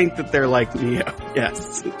like to think that they're like Neo.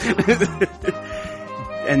 Yes.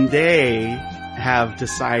 And they have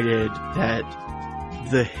decided that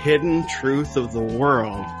the hidden truth of the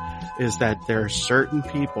world is that there are certain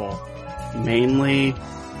people, mainly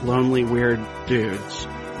lonely, weird dudes,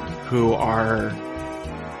 who are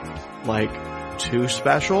too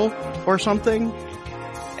special or something,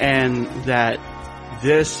 and that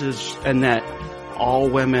that all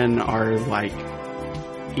women are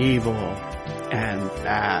evil and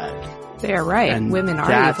bad. They're right. And women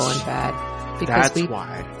are evil and bad because that's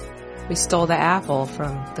why we stole the apple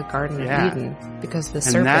from the Garden of Eden because the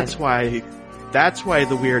serpent. And that's why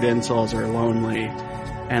the weird incels are lonely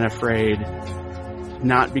and afraid,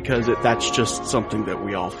 not because that's just something that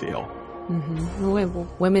we all feel. Mm-hmm.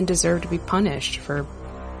 Women deserve to be punished for.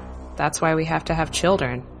 That's why we have to have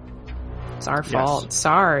children. It's our fault. Yes.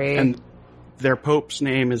 Sorry. And their Pope's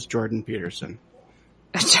name is Jordan Peterson.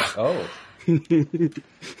 Oh.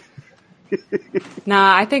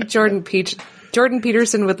 Nah, I think Jordan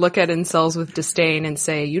Peterson would look at incels with disdain and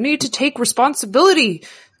say, "You need to take responsibility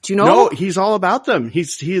Do you know? No, he's all about them.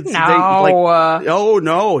 He's oh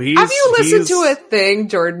no. Have you listened to a thing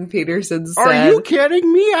Jordan Peterson said? Are you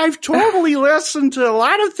kidding me? I've totally listened to a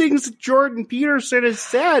lot of things that Jordan Peterson has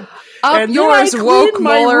said. And yours, woke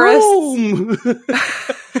Mullerist.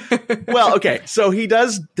 Well, okay. So he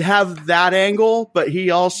does have that angle, but he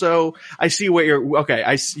also, I see what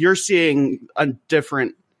you're seeing a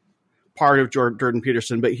different part of Jordan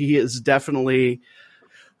Peterson, but he is definitely,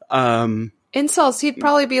 incels, he'd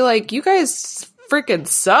probably be like, you guys freaking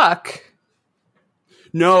suck.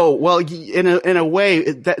 No, well, in a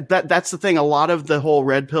way, that's the thing. A lot of the whole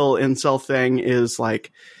red pill incel thing is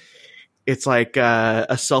like, it's like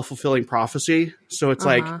a self-fulfilling prophecy. So it's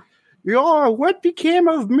like, what became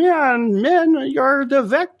of men? Men, you're the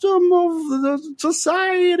victim of the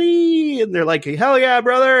society. And they're like, hell yeah,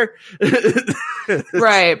 brother.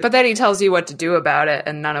 Right. But then he tells you what to do about it,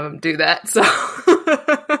 and none of them do that. So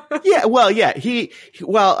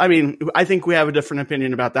I mean, I think we have a different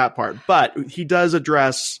opinion about that part, but he does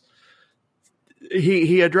address,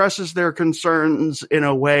 he addresses their concerns in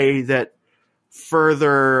a way that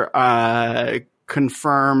further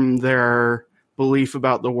confirm their belief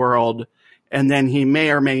about the world. And then he may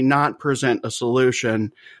or may not present a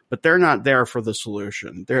solution, but they're not there for the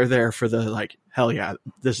solution. They're there for the like, hell yeah,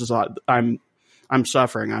 this is, I'm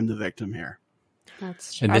suffering. I'm the victim here.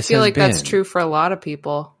 That's true. I feel like that's true for a lot of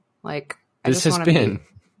people. Like, this has been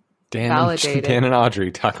Dan and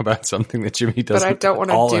Audrey talk about something that Jimmy doesn't. But I don't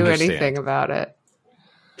want to do anything about it.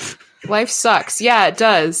 Life sucks. Yeah, it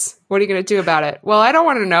does. What are you going to do about it? Well, I don't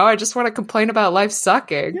want to know. I just want to complain about life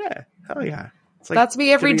sucking. Yeah, hell yeah. It's like that's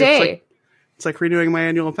me every day. It's like renewing my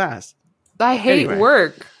annual pass. I hate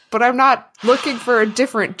work, but I'm not looking for a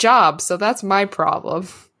different job, so that's my problem.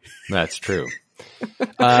 That's true.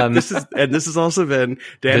 This has also been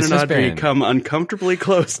Dan and Audrey come uncomfortably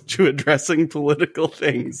close to addressing political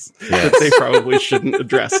things that they probably shouldn't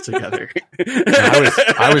address together.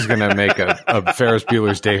 I was going to make a Ferris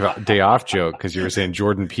Bueller's Day Off joke because you were saying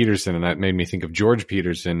Jordan Peterson, and that made me think of George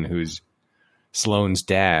Peterson, who's Sloane's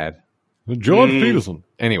dad. George Peterson.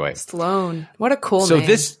 Anyway, Sloane. What a cool name.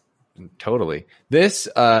 This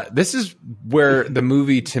is where the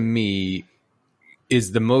movie to me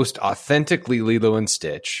is the most authentically Lilo and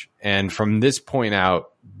Stitch. And from this point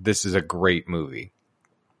out, this is a great movie.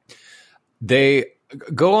 They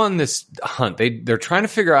go on this hunt. They're trying to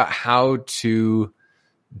figure out how to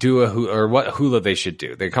do what hula they should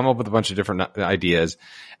do. They come up with a bunch of different ideas.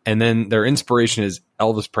 And then their inspiration is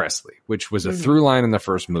Elvis Presley, which was a through line in the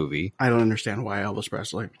first movie. I don't understand why Elvis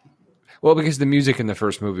Presley. Well, because the music in the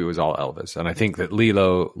first movie was all Elvis. And I think that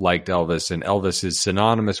Lilo liked Elvis, and Elvis is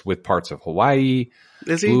synonymous with parts of Hawaii.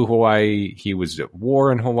 Is he? Blue Hawaii. He was at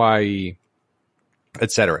war in Hawaii,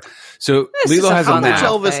 etc. So Lilo has a map.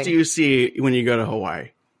 How much Elvis do you see when you go to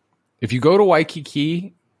Hawaii? If you go to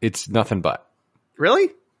Waikiki, it's nothing but. Really?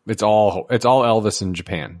 It's all Elvis in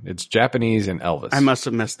Japan. It's Japanese and Elvis. I must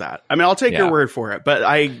have missed that. I mean, I'll take your word for it.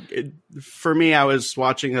 But for me, I was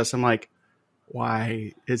watching this. I'm like,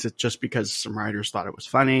 why? Is it just because some writers thought it was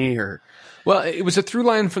funny, or? Well, it was a through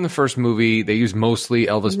line from the first movie. They used mostly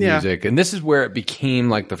Elvis music. And this is where it became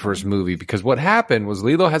like the first movie, because what happened was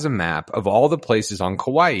Lilo has a map of all the places on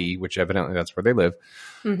Kauai, which evidently that's where they live,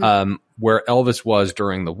 where Elvis was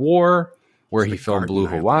during the war, where he filmed Blue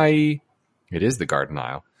Hawaii. It is the Garden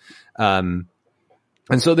Isle.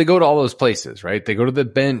 And so they go to all those places, right? They go to the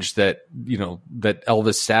bench that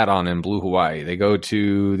Elvis sat on in Blue Hawaii. They go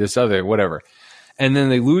to this other, whatever. And then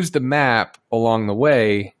they lose the map along the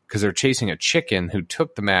way because they're chasing a chicken who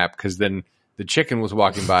took the map, because then the chicken was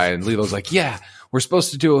walking by and Lilo's like, yeah, we're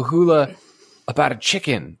supposed to do a hula about a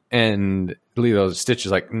chicken. And Stitch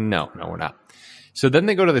is like, no, we're not. So then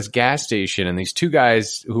they go to this gas station, and these two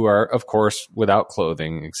guys who are, of course, without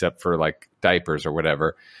clothing except for like diapers or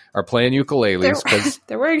whatever, are playing ukuleles because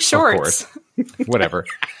they're wearing shorts. Of course, whatever.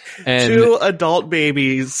 And two adult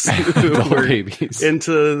babies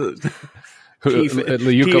into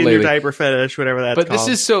the ukulele diaper fetish, whatever that's called. But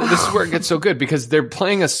this is where it gets so good, because they're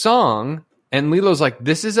playing a song, and Lilo's like,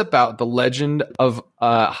 "This is about the legend of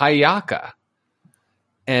Hayaka."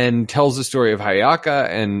 And tells the story of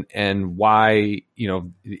Hayaka and why,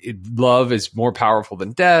 love is more powerful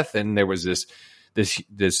than death. And there was this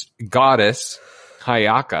goddess,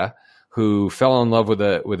 Hayaka, who fell in love with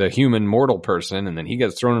a human mortal person, and then he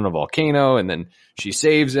gets thrown in a volcano, and then she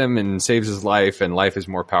saves him and saves his life, and life is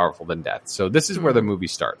more powerful than death. So this is where the movie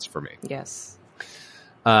starts for me. Yes.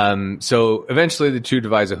 So eventually the two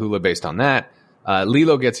devise a hula based on that.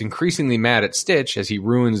 Lilo gets increasingly mad at Stitch as he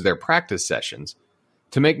ruins their practice sessions.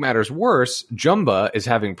 To make matters worse, Jumba is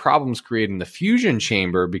having problems creating the fusion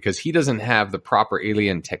chamber because he doesn't have the proper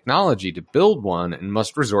alien technology to build one and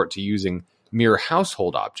must resort to using mere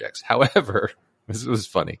household objects. However, this was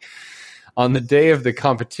funny. On the day of the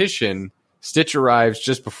competition, Stitch arrives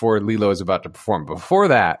just before Lilo is about to perform. Before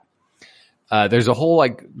that, there's a whole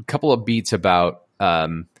couple of beats about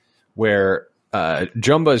where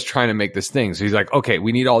Jumba is trying to make this thing. So he's like, okay,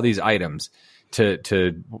 we need all these items to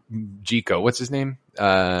Jico. What's his name?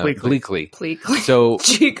 Bleakley. So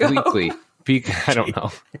Bleakley. I don't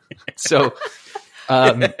know. So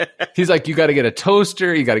he's like, you got to get a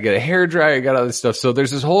toaster, you got to get a hairdryer, you got all this stuff. So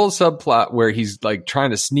there's this whole subplot where he's like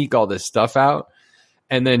trying to sneak all this stuff out,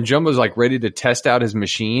 and then Jumbo's like ready to test out his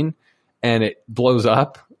machine, and it blows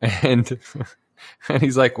up, and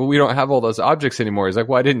he's like, well, we don't have all those objects anymore. He's like,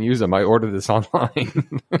 well, I didn't use them. I ordered this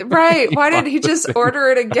online. Right. Why didn't he just order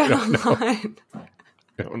it again online?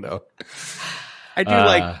 I don't know. I do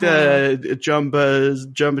like the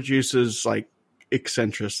Jumba Juice's like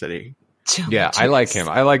eccentricity. Yeah, I like him.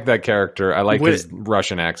 I like that character. I like his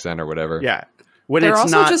Russian accent or whatever. Yeah. When They're it's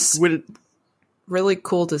also not just really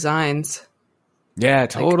cool designs. Yeah,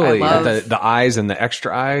 totally. The eyes and the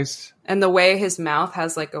extra eyes. And the way his mouth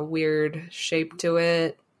has like a weird shape to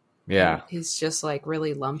it. Yeah. And he's just like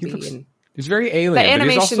really lumpy. He's very alien. The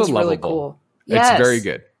animation's but he's also really lovable. cool. Yes. It's very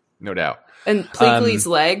good. No doubt. And Pleakley's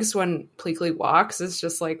legs, when Pleakley walks, is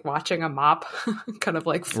just like watching a mop kind of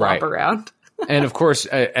like flop around. And of course,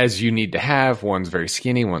 as you need to have, one's very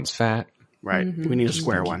skinny, one's fat. Right. Mm-hmm. We need a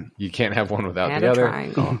square one. You can't have one without and the other.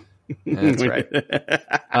 Triangle. That's right.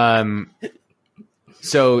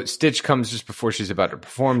 So Stitch comes just before she's about to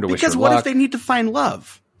perform to wish her luck. Because what if they need to find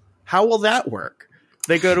love? How will that work?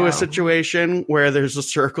 They go to a situation where there's a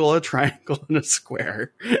circle, a triangle, and a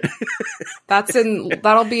square.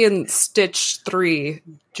 That'll be in Stitch 3,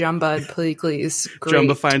 Jumba and Pleakley's great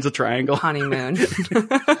Jumba finds a triangle honeymoon.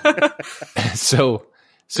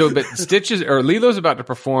 But Lilo's about to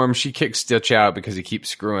perform. She kicks Stitch out because he keeps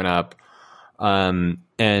screwing up. And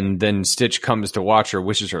then Stitch comes to watch her,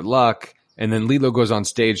 wishes her luck. And then Lilo goes on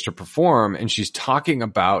stage to perform, and she's talking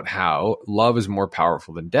about how love is more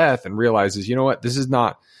powerful than death, and realizes, you know what, this is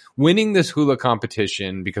not winning this hula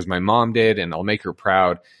competition because my mom did and I'll make her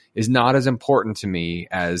proud is not as important to me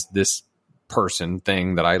as this person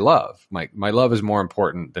thing that I love. My love is more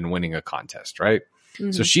important than winning a contest, right?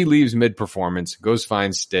 Mm-hmm. So she leaves mid-performance, goes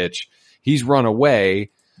find Stitch. He's run away.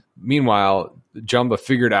 Meanwhile, Jumba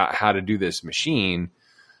figured out how to do this machine.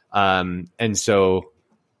 And so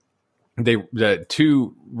the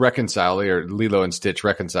two reconcile, or Lilo and Stitch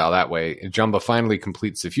reconcile that way. Jumba finally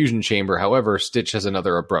completes the fusion chamber. However, Stitch has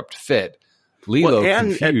another abrupt fit. Lilo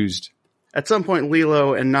confused. At some point,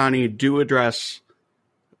 Lilo and Nani do address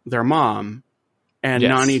their mom, and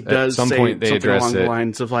Nani does say something along the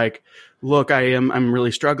lines of like, "Look, I'm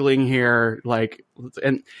really struggling here." Like,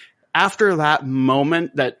 and after that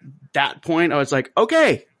moment, that point, I was like,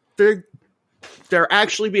 okay, they're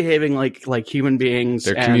actually behaving like human beings.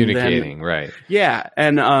 They're communicating, right? Yeah,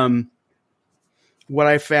 and what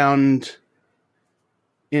I found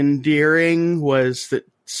endearing was that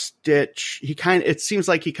Stitch, it seems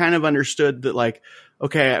like he kind of understood that, like,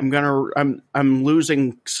 okay, I'm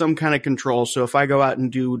losing some kind of control. So if I go out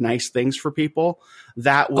and do nice things for people,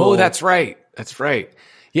 that will. Oh, that's right. That's right.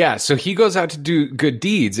 Yeah. So he goes out to do good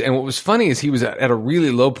deeds. And what was funny is he was at a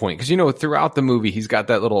really low point. Cause throughout the movie, he's got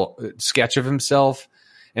that little sketch of himself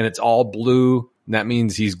and it's all blue. And that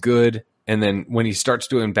means he's good. And then when he starts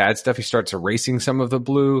doing bad stuff, he starts erasing some of the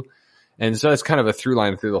blue. And so that's kind of a through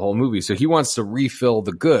line through the whole movie. So he wants to refill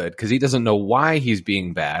the good because he doesn't know why he's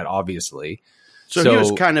being bad, obviously. So he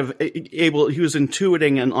was kind of he was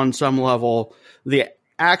intuiting and on some level the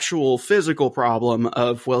actual physical problem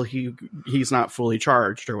of, well, he's not fully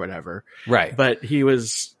charged or whatever. Right. But he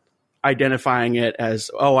was identifying it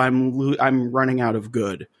as, oh, I'm running out of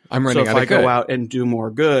good. So if I go out and do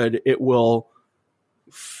more good, it will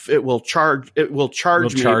charge me,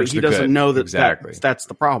 but he doesn't know that that's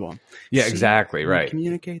the problem. Yeah, exactly. Right.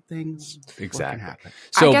 Communicate things. Exactly.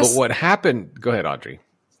 So, but what happened? Go ahead, Audrey.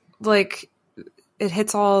 Like, it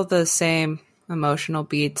hits all the same emotional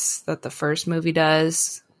beats that the first movie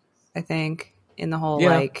does, I think, in the whole,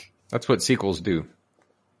 like... That's what sequels do.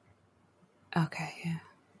 Okay,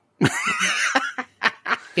 yeah.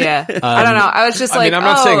 Yeah. I don't know. I was just like, I'm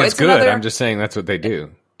not saying it's good. I'm just saying that's what they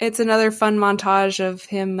do. It's another fun montage of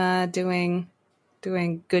him doing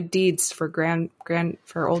good deeds for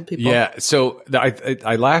for old people. Yeah. So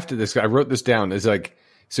I laughed at this. I wrote this down. It's like,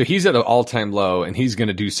 So he's at an all-time low, and he's going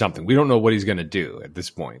to do something. We don't know what he's going to do at this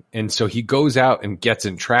point. And so he goes out and gets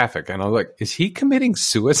in traffic. And I'm like, is he committing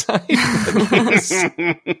suicide?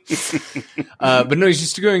 But no, he's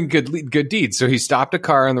just doing good deeds. So he stopped a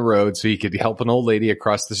car on the road so he could help an old lady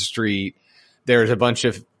across the street. There's a bunch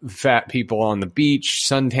of fat people on the beach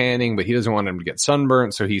suntanning, but he doesn't want them to get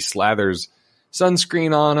sunburnt. So he slathers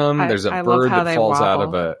sunscreen on them. There's a bird that falls out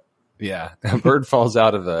of a bird falls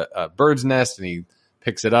out of a bird's nest, and he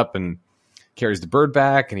picks it up and carries the bird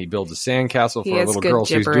back, and he builds a sandcastle for a little girl.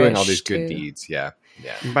 So he's doing all these good deeds. Yeah.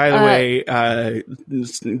 By the way,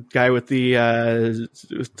 this guy with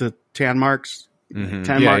the tan marks,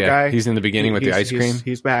 guy. He's in the beginning with the ice cream.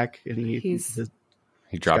 He's back, and he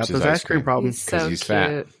drops his ice cream problems because he's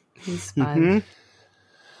fat. He's fun.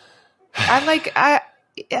 I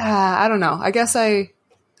don't know. I guess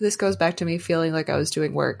this goes back to me feeling like I was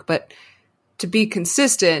doing work, but to be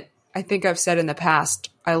consistent, I think I've said in the past,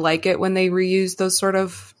 I like it when they reuse those sort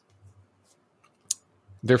of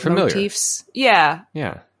they're familiar motifs. Yeah.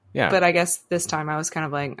 But I guess this time I was kind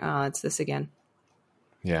of like, oh, it's this again.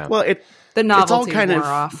 Yeah. Well, the novelty wore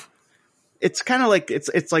off. It's kind of like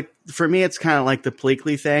it's like for me, it's kind of like the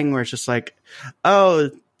Pleakley thing where it's just like, oh,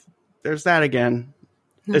 there's that again.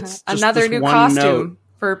 It's another new costume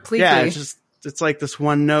for Pleakley. Yeah, it's like this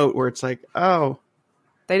one note where it's like, oh,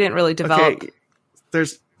 they didn't really develop. Okay,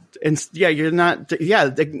 you're not.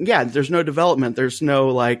 There's no development. There's no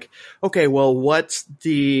like, okay, well, what's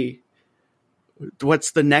the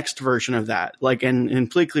next version of that? Like in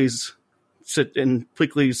Pleakley's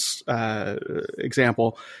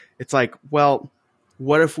example, it's like, well,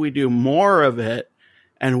 what if we do more of it,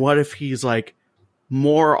 and what if he's like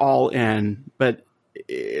more all in? But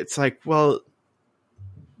it's like, well,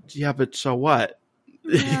 yeah, but so what?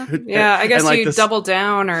 Yeah, I guess you double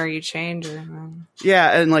down or you change.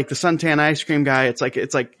 Yeah, and like the suntan ice cream guy,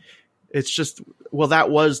 it's just, well,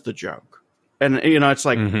 that was the joke. And, it's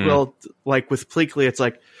like, well, like with Pleakley, it's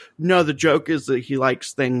like, no, the joke is that he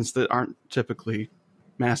likes things that aren't typically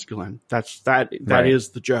masculine. That is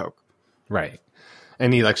the joke. Right.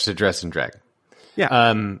 And he likes to dress in drag.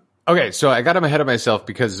 Yeah. Okay, so I got him ahead of myself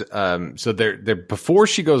because they're before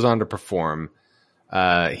she goes on to perform,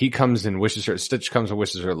 Stitch comes and wishes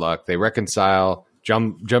her luck. They reconcile.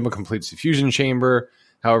 Jumbo completes the fusion chamber.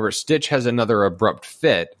 However, Stitch has another abrupt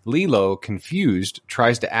fit. Lilo, confused,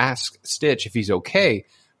 tries to ask Stitch if he's okay,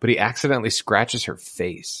 but he accidentally scratches her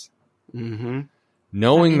face. Mm-hmm.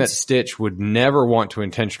 Knowing that Stitch would never want to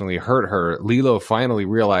intentionally hurt her, Lilo finally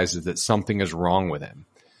realizes that something is wrong with him.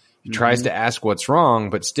 He tries to ask what's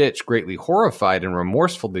wrong, but Stitch, greatly horrified and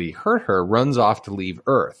remorseful that he hurt her, runs off to leave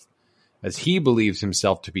Earth, as he believes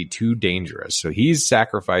himself to be too dangerous. So he's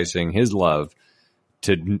sacrificing his love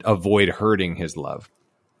to avoid hurting his love.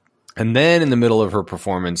 And then in the middle of her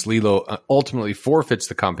performance, Lilo ultimately forfeits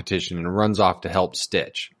the competition and runs off to help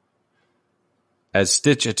Stitch. As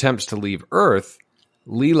Stitch attempts to leave Earth,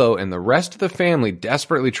 Lilo and the rest of the family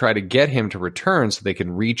desperately try to get him to return so they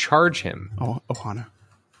can recharge him. Ohana.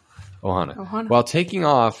 While taking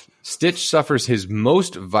off, Stitch suffers his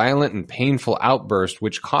most violent and painful outburst,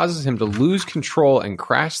 which causes him to lose control and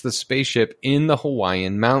crash the spaceship in the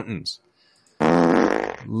Hawaiian mountains.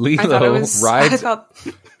 Lilo rides...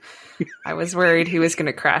 I was worried he was going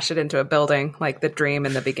to crash it into a building like the dream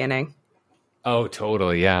in the beginning. Oh,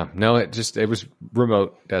 totally, yeah. No, it was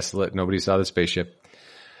remote, desolate. Nobody saw the spaceship.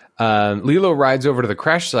 Lilo rides over to the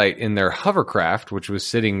crash site in their hovercraft, which was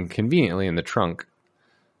sitting conveniently in the trunk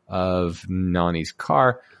of Nani's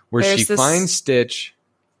car, where she finds Stitch.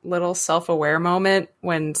 Little self-aware moment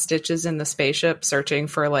when Stitch is in the spaceship searching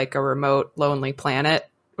for like a remote, lonely planet,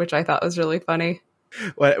 which I thought was really funny.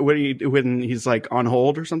 When he's like on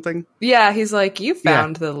hold or something? Yeah, he's like, you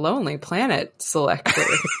found the lonely planet selector.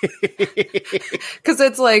 Because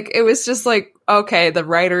it was just like, okay, the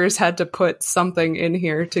writers had to put something in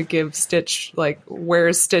here to give Stitch, like,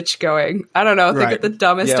 where's Stitch going? I don't know. Think of the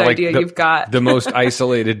dumbest idea you've got. The most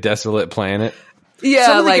isolated, desolate planet. Yeah,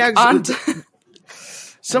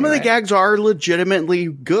 some of the gags are legitimately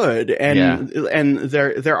good, and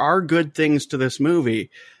there are good things to this movie.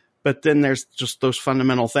 But then there's just those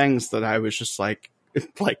fundamental things that I was just like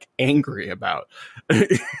angry about.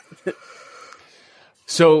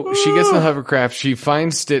 So she gets in the hovercraft. She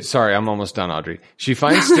finds Stitch. Sorry, I'm almost done, Audrey. She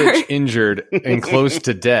finds Stitch injured and close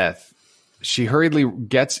to death. She hurriedly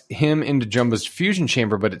gets him into Jumbo's fusion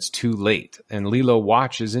chamber, but it's too late. And Lilo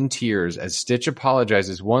watches in tears as Stitch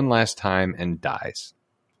apologizes one last time and dies.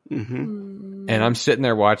 Mm-hmm. And I'm sitting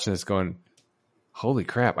there watching this going, holy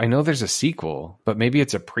crap, I know there's a sequel, but maybe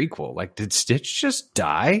it's a prequel. Like, did Stitch just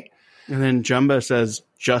die? And then Jumbo says,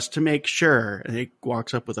 just to make sure. And he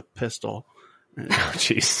walks up with a pistol. Oh,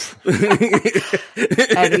 jeez.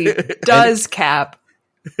 And he does Cap.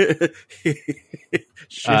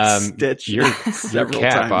 Stitch your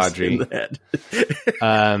Cap, Audrey.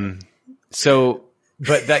 So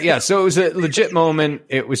it was a legit moment.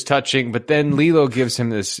 It was touching, but then Lilo gives him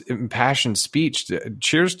this impassioned speech.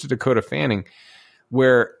 Cheers to Dakota Fanning,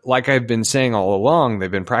 where, like I've been saying all along, they've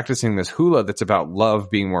been practicing this hula that's about love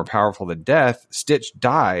being more powerful than death. Stitch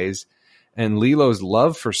dies, and Lilo's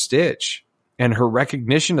love for Stitch and her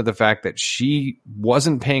recognition of the fact that she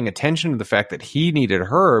wasn't paying attention to the fact that he needed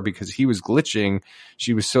her because he was glitching.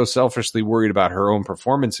 She was so selfishly worried about her own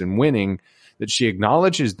performance and winning that she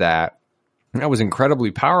acknowledges that. That was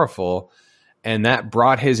incredibly powerful. And that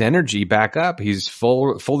brought his energy back up. He's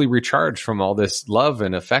fully recharged from all this love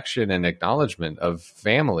and affection and acknowledgement of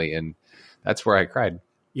family. And that's where I cried.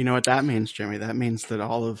 You know what that means, Jimmy? That means that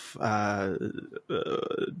all of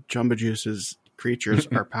Jumbo Juice's creatures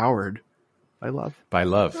are powered by love. By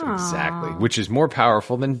love, Aww. Exactly. Which is more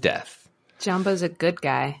powerful than death. Jumbo's a good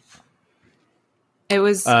guy. It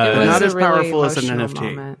was not as really powerful as an NFT.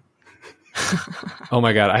 Moment. Oh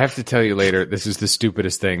my God. I have to tell you later, this is the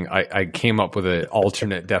stupidest thing. I came up with an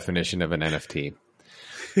alternate definition of an NFT.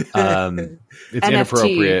 It's NFT,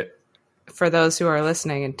 inappropriate. For those who are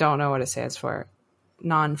listening and don't know what it stands for,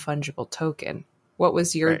 non-fungible token. What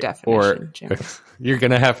was your definition, Jim? You're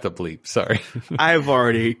going to have to bleep. Sorry. I've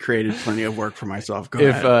already created plenty of work for myself. Go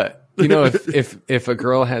ahead. If a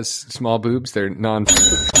girl has small boobs, they're non.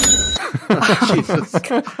 Jesus.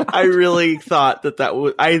 I really thought that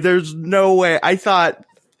was. There's no way. I thought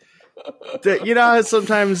that, how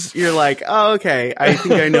sometimes you're like, oh, okay, I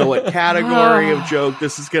think I know what category of joke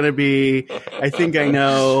this is going to be. I think I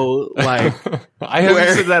know, like. I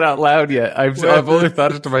haven't said that out loud yet. I've only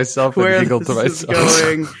thought it to myself and giggled to myself.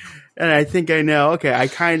 Going, and I think I know. Okay, I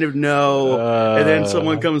kind of know. And then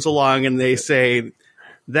someone comes along and they say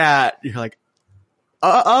that. You're like,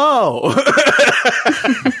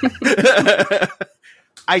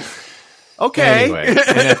 okay. Anyway,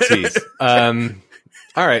 NFTs.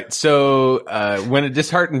 All right. So when a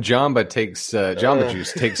disheartened Jumbo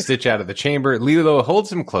Juice takes Stitch out of the chamber, Lilo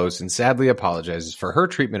holds him close and sadly apologizes for her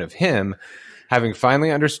treatment of him, having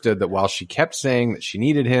finally understood that while she kept saying that she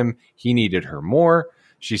needed him, he needed her more.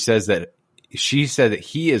 She said that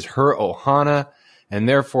he is her Ohana and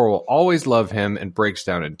therefore will always love him, and breaks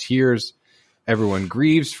down in tears. Everyone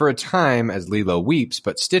grieves for a time as Lilo weeps,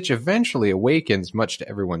 but Stitch eventually awakens, much to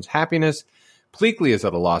everyone's happiness. Pleakley is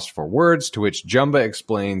at a loss for words, to which Jumbo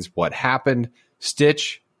explains what happened.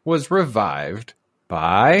 Stitch was revived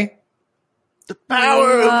by the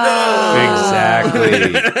power of love.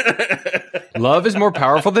 Exactly. Love is more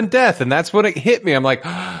powerful than death, and that's what it hit me. I'm like,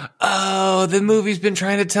 oh, the movie's been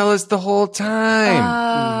trying to tell us the whole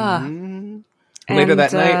time. Later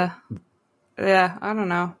that night. Yeah, I don't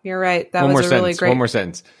know. You're right. That was a really great. One more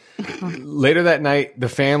sentence. Later that night, the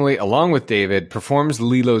family, along with David, performs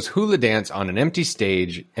Lilo's hula dance on an empty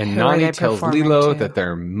stage, and Nani tells Lilo that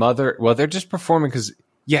their mother. Well, they're just performing because,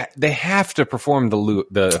 they have to perform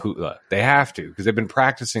the hula. They have to because they've been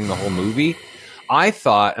practicing the whole movie. I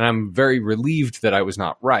thought, and I'm very relieved that I was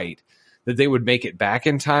not right, that they would make it back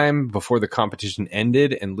in time before the competition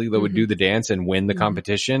ended, and Lilo would do the dance and win the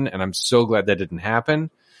competition. And I'm so glad that didn't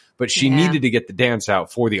happen. But she needed to get the dance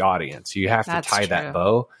out for the audience. You have to tie that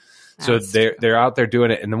bow. So they're out there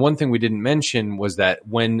doing it. And the one thing we didn't mention was that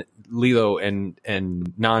when Lilo and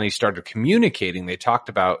Nani started communicating, they talked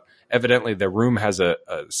about evidently their room has a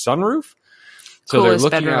sunroof. So they're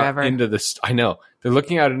looking out into the. I know they're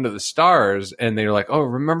looking out into the stars, and they're like, "Oh,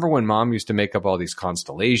 remember when Mom used to make up all these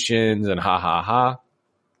constellations and ha ha ha."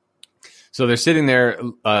 So they're sitting there,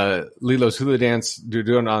 Lilo's hula dance, they're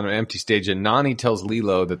doing it on an empty stage, and Nani tells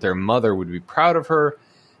Lilo that their mother would be proud of her,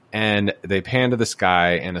 and they pan to the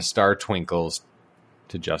sky, and a star twinkles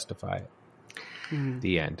to justify it.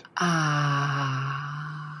 The end. I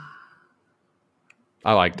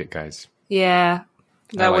liked it, guys. Yeah.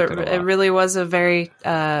 It really was a very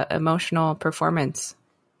emotional performance.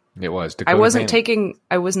 It was. I was not taking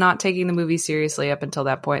the movie seriously up until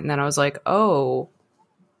that point, and then I was like, oh.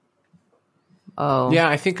 Yeah,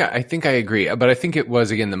 I think I agree, but I think it was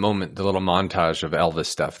again the little montage of Elvis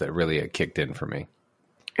stuff that really kicked in for me.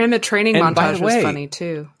 And the training montage was funny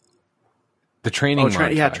too. The training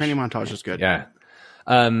montage, training montage is good. Yeah.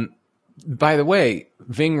 By the way,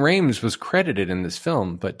 Ving Rhames was credited in this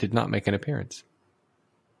film, but did not make an appearance.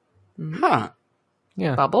 Huh?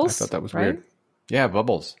 Yeah, Bubbles. I thought that was weird. Yeah,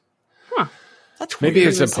 Bubbles. Huh? That's weird. Maybe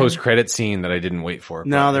it's a post-credit scene that I didn't wait for.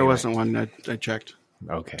 No, there wasn't one. I checked.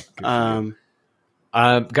 Okay.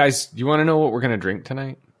 Guys, do you want to know what we're going to drink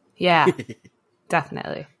tonight? Yeah,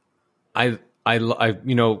 definitely.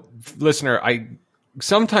 Listener,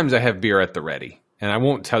 sometimes I have beer at the ready, and I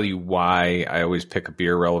won't tell you why I always pick a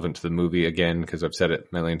beer relevant to the movie again, because I've said it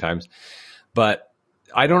a million times, but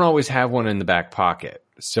I don't always have one in the back pocket.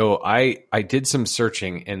 So I did some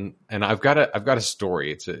searching, and I've got a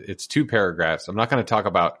story. It's 2 paragraphs. I'm not going to talk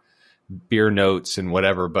about beer notes and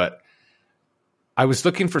whatever, but I was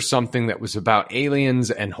looking for something that was about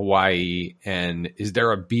aliens and Hawaii, and is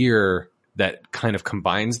there a beer that kind of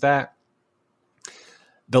combines that?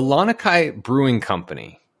 The Lanikai Brewing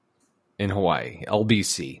Company in Hawaii,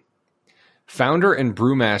 LBC, founder and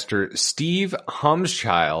brewmaster Steve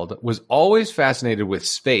Humschild was always fascinated with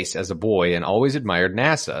space as a boy and always admired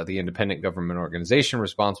NASA, the independent government organization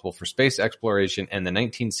responsible for space exploration and the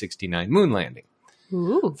 1969 moon landing.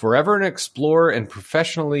 Ooh. Forever an explorer and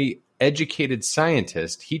professionally educated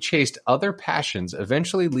scientist, he chased other passions,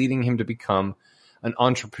 eventually leading him to become an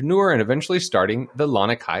entrepreneur and eventually starting the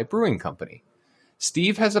Lanikai Brewing Company.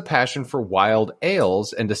 Steve has a passion for wild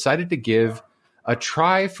ales and decided to give a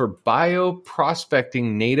try for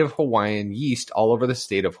bioprospecting native Hawaiian yeast all over the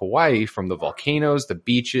state of Hawaii, from the volcanoes, the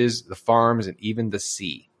beaches, the farms, and even the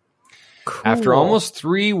sea. Cool. After almost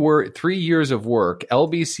 3 years of work,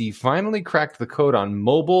 LBC finally cracked the code on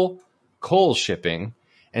mobile coal shipping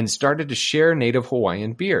and started to share native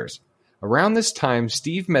Hawaiian beers. Around this time,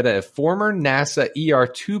 Steve met a former NASA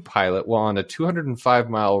ER-2 pilot while on a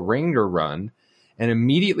 205-mile Ranger run and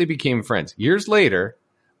immediately became friends. Years later,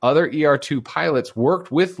 other ER-2 pilots worked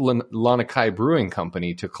with Lanikai Brewing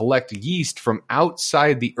Company to collect yeast from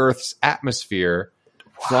outside the Earth's atmosphere,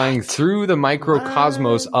 flying through the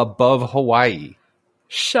microcosmos above Hawaii.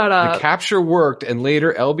 Shut up. The capture worked, and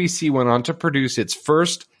later LBC went on to produce its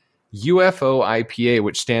first UFO IPA,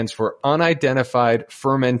 which stands for Unidentified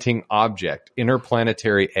Fermenting Object,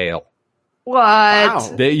 Interplanetary Ale. What?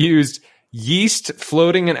 Wow. They used yeast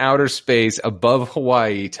floating in outer space above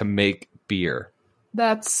Hawaii to make beer.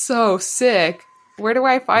 That's so sick. Where do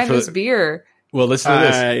I find this beer? Well, listen to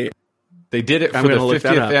this. They did it for the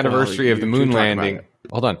 50th anniversary of the moon landing.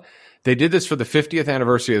 Hold on. They did this for the 50th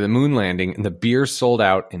anniversary of the moon landing, and the beer sold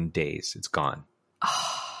out in days. It's gone.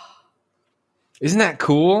 Isn't that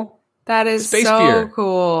cool? That is Space so beer.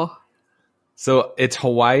 Cool. So it's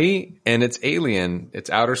Hawaii, and it's alien, it's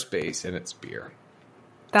outer space, and it's beer.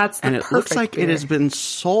 That's the and it looks like beer. It has been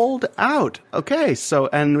sold out. Okay, so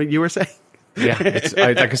and you were saying, yeah,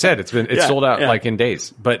 like I said, it's sold out like in days.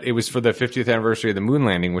 But it was for the 50th anniversary of the moon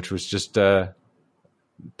landing, which was just 3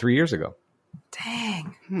 years ago.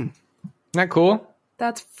 Dang, Isn't that cool?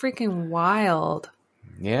 That's freaking wild.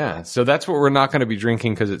 Yeah, so that's what we're not going to be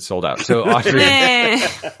drinking because it's sold out. So, Audrey,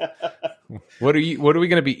 what are we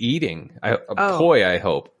going to be eating? Poi, I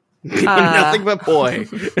hope. Nothing but poi.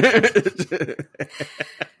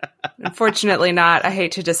 Unfortunately not. I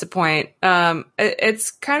hate to disappoint.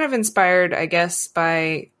 It's kind of inspired, I guess,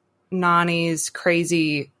 by Nani's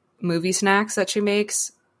crazy movie snacks that she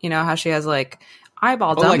makes. You know how she has like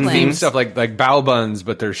eyeball dumplings. Like themed stuff, like bao buns,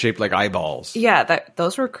 but they're shaped like eyeballs. Yeah,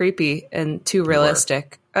 those were creepy and too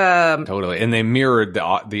realistic. Totally, and they mirrored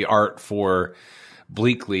the art for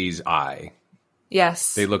Bleakley's eye.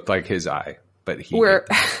 Yes, they looked like his eye, but we're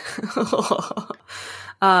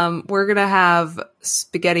gonna have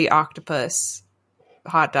spaghetti octopus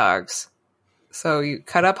hot dogs. So you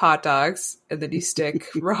cut up hot dogs and then you stick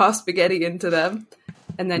raw spaghetti into them.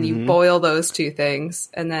 And then you boil those two things,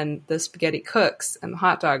 and then the spaghetti cooks and the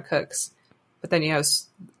hot dog cooks. But then you have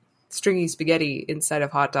stringy spaghetti inside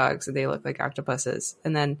of hot dogs, and they look like octopuses.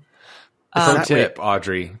 And then pro tip,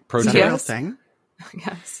 Audrey. Pro tip. Yes. Thing?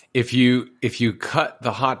 Yes. If you cut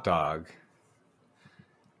the hot dog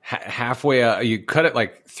halfway up, you cut it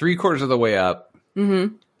like 3/4 of the way up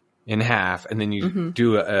in half, and then you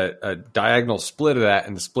do a diagonal split of that,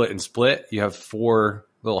 and split. You have 4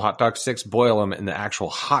 little hot dog sticks, boil them, and the actual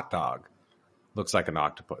hot dog looks like an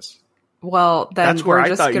octopus. Well, then that's where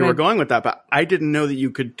I thought you were going with that, but I didn't know that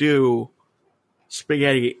you could do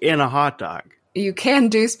spaghetti in a hot dog. You can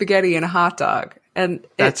do spaghetti in a hot dog, and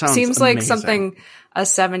it seems like amazing. Something a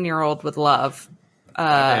 7-year-old would love.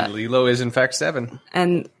 And Lilo is in fact 7.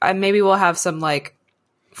 And maybe we'll have some like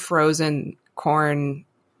frozen corn,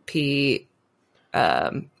 pea,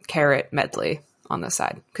 carrot medley on the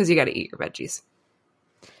side because you got to eat your veggies.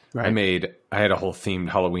 Right. I had a whole themed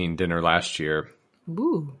Halloween dinner last year.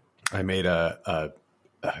 Ooh. I made I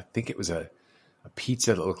think it was a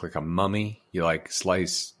pizza that looked like a mummy. You like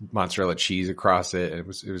slice mozzarella cheese across it. And it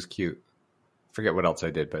was cute. Forget what else I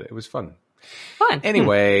did, but it was fun. Fun.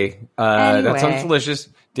 Anyway, that sounds delicious.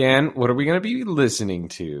 Dan, what are we going to be listening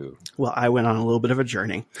to? Well, I went on a little bit of a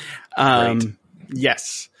journey.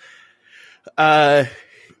 Yes. I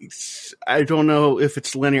don't know if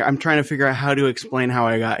it's linear. I'm trying to figure out how to explain how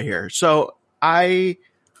I got here. So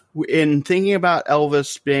in thinking about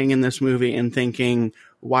Elvis being in this movie and thinking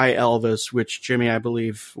why Elvis, which Jimmy, I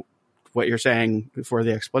believe what you're saying before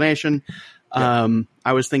the explanation,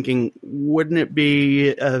 I was thinking, wouldn't it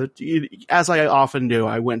be, as I often do,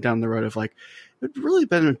 I went down the road of like, it'd really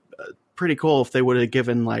been pretty cool if they would have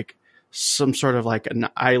given like some sort of like an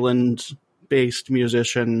island based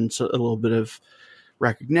musician a little bit of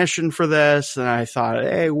recognition for this. And I thought,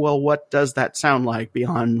 hey, well, what does that sound like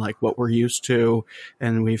beyond like what we're used to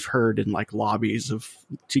and we've heard in like lobbies of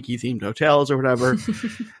tiki themed hotels or whatever.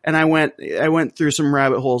 And I went through some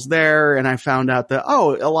rabbit holes there, and I found out that,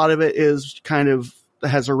 a lot of it is kind of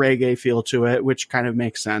has a reggae feel to it, which kind of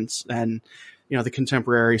makes sense. And, you know, the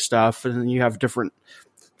contemporary stuff, and then you have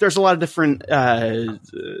there's a lot of different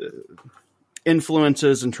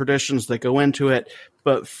influences and traditions that go into it.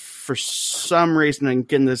 But for some reason, and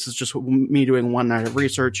again, this is just me doing one night of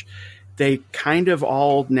research, they kind of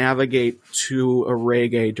all navigate to a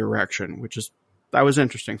reggae direction, that was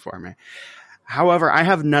interesting for me. However, I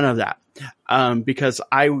have none of that because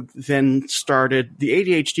I then started, the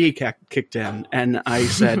ADHD kicked in, and I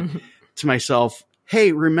said to myself,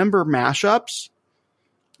 hey, remember mashups?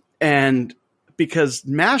 And because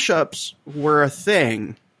mashups were a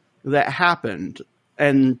thing that happened,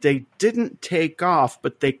 and they didn't take off,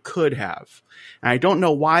 but they could have. And I don't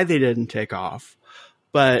know why they didn't take off,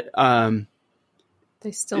 but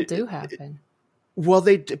they still do happen. Well,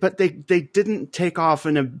 they didn't take off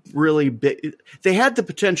in a really big. They had the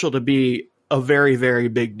potential to be a very, very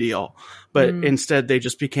big deal, but instead they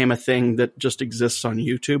just became a thing that just exists on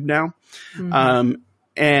YouTube now.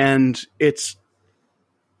 And it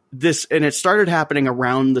started happening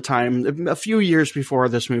around the time, a few years before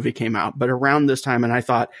this movie came out, but around this time. And I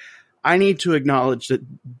thought, I need to acknowledge that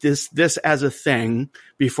this as a thing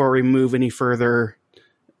before we move any further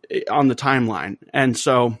on the timeline. And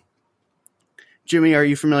so, Jimmy, are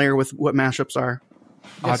you familiar with what mashups are?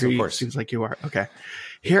 Yes, Audrey, of course. Seems like you are. Okay.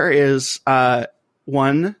 Here is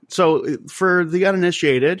one. So for the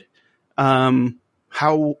uninitiated,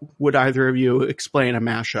 how would either of you explain a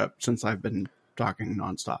mashup, since I've been talking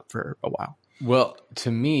nonstop for a while? Well,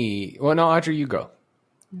 to me, no, Audrey, you go.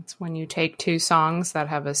 It's when you take two songs that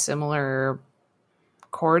have a similar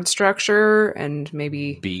chord structure and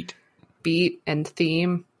maybe beat and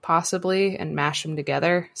theme possibly, and mash them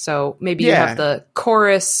together. So maybe you have the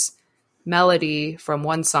chorus melody from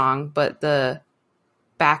one song, but the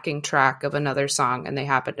backing track of another song, and they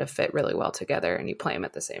happen to fit really well together, and you play them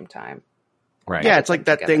at the same time. Right. Yeah, it's like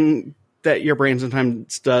that thing that your brain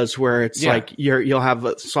sometimes does where it's like you'll have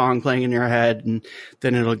a song playing in your head, and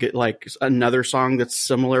then it'll get like another song that's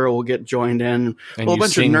similar will get joined in. And a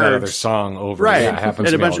bunch sing of nerds, that other song over. Right. Yeah, it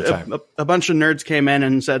happens and to me all the time. A bunch of nerds came in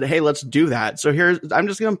and said, hey, let's do that. So I'm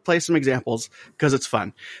just going to play some examples because it's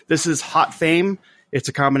fun. This is Hot Fame. It's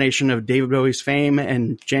a combination of David Bowie's Fame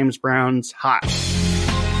and James Brown's Hot.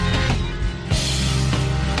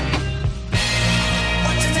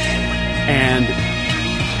 And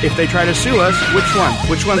if they try to sue us, which one?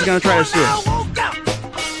 Which one's going to try to sue us?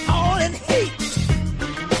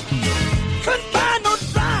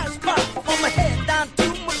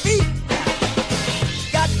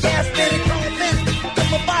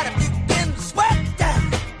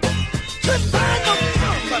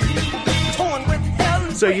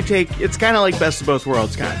 So you take, it's kind of like Best of Both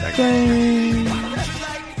Worlds kind of thing.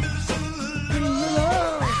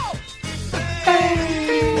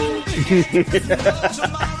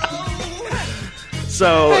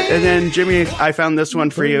 So, and then Jimmy, I found this one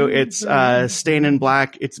for you. It's Stayin' in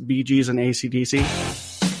Black. It's Bee Gees and AC/DC.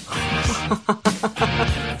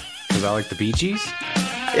 Because I like the Bee Gees?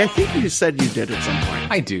 I think you said you did at some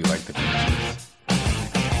point. I do like the Bee Gees.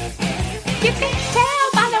 You can tell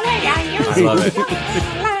by the way I use I love it.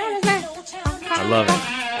 I love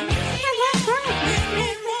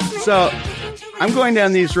it. So, I'm going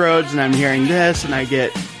down these roads and I'm hearing this, and I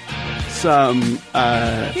get some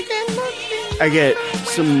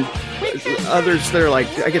others that are like,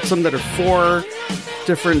 I get some that are 4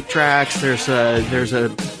 different tracks. There's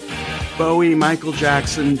a Bowie, Michael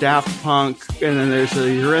Jackson, Daft Punk, and then there's the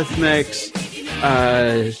Eurythmics,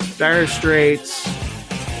 Dire Straits,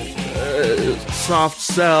 Soft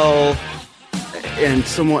Cell, and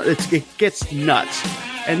it gets nuts.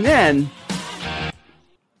 And then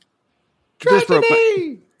this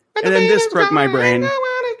broke my brain.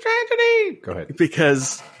 Go ahead.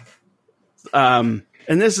 Because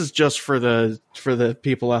and this is just for the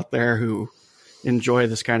people out there who enjoy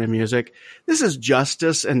this kind of music. This is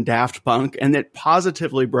Justice and Daft Punk, and it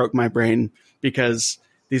positively broke my brain because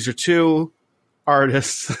these are two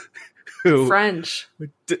artists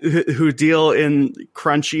who deal in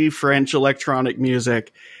crunchy French electronic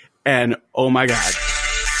music, and oh my god.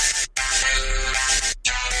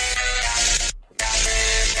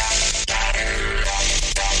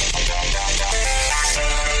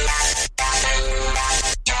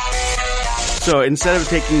 So instead of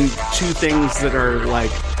taking two things that are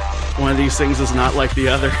like, one of these things is not like the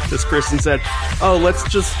other, this person said, oh, let's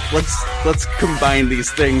combine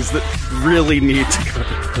these things that really need to go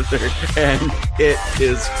together, and it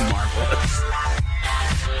is marvelous.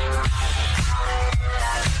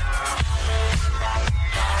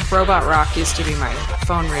 Robot Rock used to be my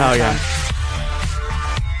phone ringtone. Oh yeah.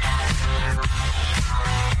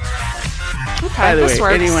 Okay, by the way,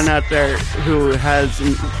 works. Anyone out there who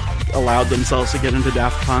hasn't allowed themselves to get into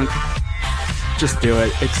Daft Punk, just do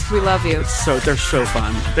it. We love you. They're so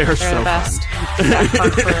fun. They're so the best. fun. Daft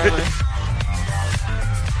Punk forever.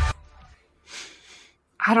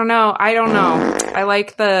 I don't know. I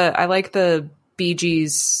like the Bee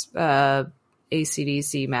Gees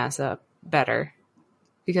AC/DC mashup better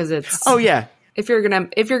because it's. Oh yeah. If you're gonna,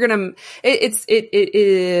 it's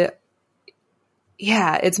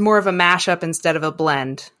more of a mashup instead of a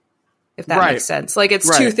blend. If that makes sense. Like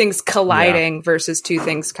it's two things colliding versus two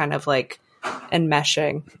things kind of like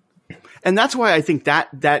enmeshing. And that's why I think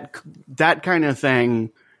that kind of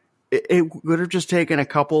thing, it would have just taken a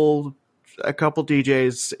couple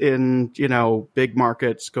DJs in, big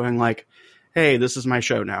markets going like, hey, this is my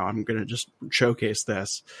show now. I'm going to just showcase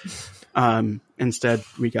this. Instead,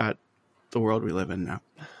 we got the world we live in now.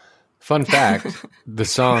 Fun fact, the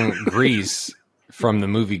song Grease from the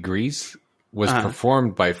movie Grease was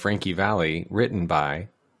performed by Frankie Valli, written by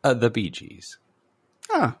the Bee Gees.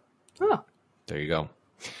 Oh. There you go.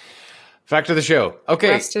 Fact of the show. Okay.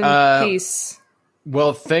 Rest in peace.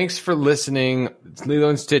 Well, thanks for listening. It's Lilo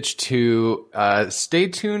and Stitch 2. Stay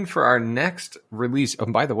tuned for our next release. Oh,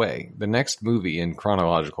 by the way, the next movie in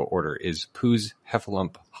chronological order is Pooh's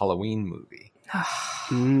Heffalump Halloween movie. All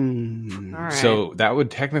right. So that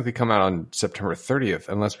would technically come out on September 30th,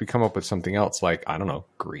 unless we come up with something else like, I don't know,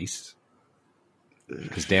 Grease.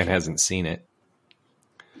 Because Dan hasn't seen it.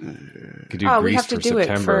 Could do Grease we have to do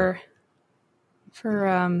September. it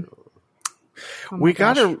for we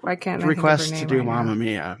got a request to do Mamma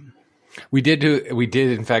Mia. We did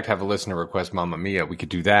in fact have a listener request Mamma Mia. We could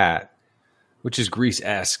do that, which is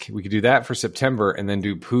Grease-esque. We could do that for September and then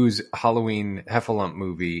do Pooh's Halloween Heffalump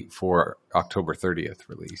movie for October 30th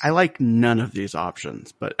release. I like none of these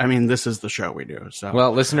options, but I mean, this is the show we do. So,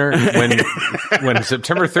 well, listener, when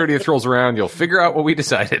September 30th rolls around, you'll figure out what we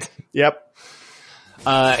decided. Yep.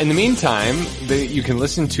 In the meantime, you can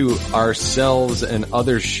listen to ourselves and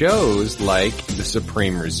other shows like The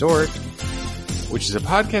Supreme Resort, which is a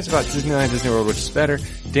podcast about Disneyland, Disney World, which is better.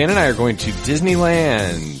 Dan and I are going to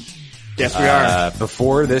Disneyland. Yes, we are.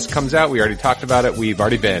 Before this comes out, we already talked about it. We've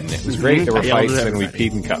already been. It was great. There were fights and we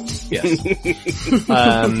peed in cups. Yes.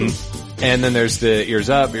 And then there's the Ears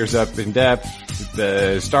Up in Depth,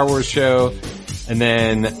 the Star Wars show. And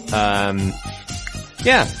then,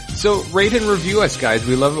 so rate and review us, guys.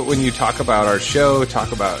 We love it when you talk about our show,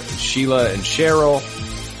 talk about Sheila and Cheryl.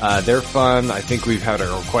 They're fun. I think we've had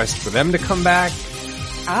a request for them to come back.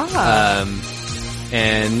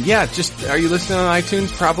 And yeah, just, are you listening on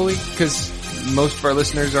iTunes? Probably, because most of our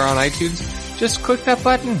listeners are on iTunes. Just click that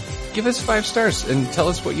button. Give us 5 stars and tell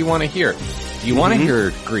us what you want to hear. Do you want to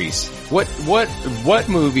hear Grease? What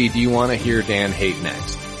movie do you want to hear Dan hate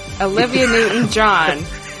next? Olivia Newton-John. Do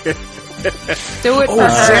it for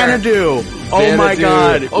her. Xanadu. Oh my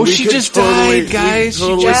God. Oh, she just died, guys.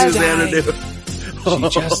 She just died. She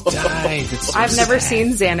just died. So I've never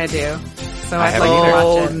seen Xanadu, so I'd like to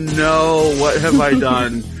watch it. Oh no, what have I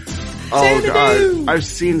done? Oh God, I've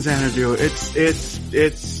seen Xanadu. It's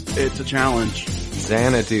a challenge.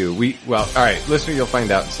 Xanadu. All right, listener, you'll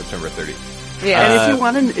find out September 30th. Yeah.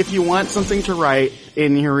 And if you want something to write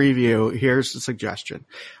in your review, here's a suggestion.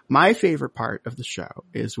 My favorite part of the show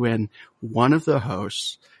is when one of the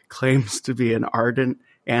hosts claims to be an ardent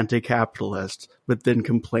anti-capitalist, but then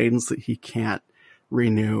complains that he can't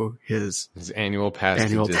renew his annual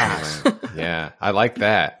pass. Yeah, I like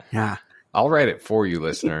that. Yeah. I'll write it for you,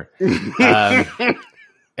 listener.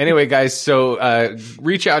 Anyway, guys, so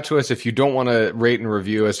reach out to us if you don't want to rate and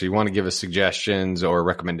review us or you want to give us suggestions or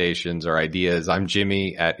recommendations or ideas. I'm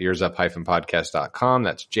Jimmy at earsup-podcast.com.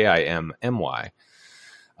 That's JIMMY.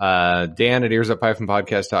 Dan at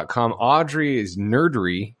earsup-podcast.com. Audrey is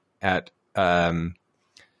nerdery at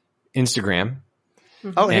Instagram.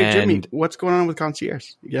 Oh, hey, Jimmy, what's going on with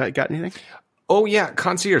Concierge? You got anything? Oh, yeah,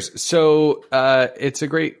 Concierge. So it's a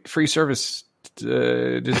great free service.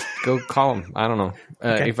 Just go call them. I don't know.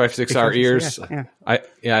 856-our-ears. Yeah. I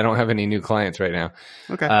don't have any new clients right now.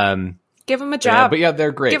 Okay. Give them a job. But yeah,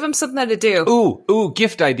 they're great. Give them something to do. Ooh,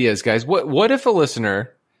 gift ideas, guys. What if a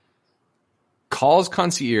listener calls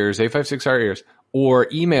Concierge, 856-our-ears, or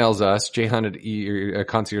emails us,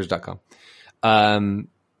 jhunt@concierge.com, and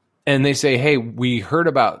they say, hey, we heard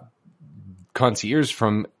about Concierge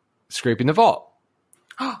from Scraping the Vault.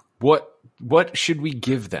 What should we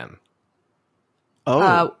give them?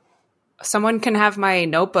 Someone can have my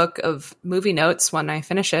notebook of movie notes when I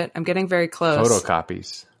finish it. I'm getting very close.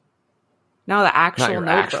 Photocopies. No, the actual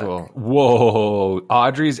notebook. Whoa,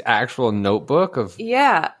 Audrey's actual notebook of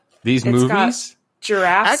these movies?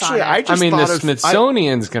 Giraffes. Actually, the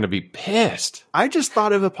Smithsonian's going to be pissed. I just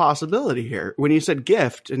thought of a possibility here. When you said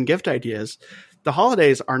gift and gift ideas, the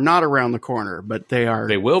holidays are not around the corner, but they are.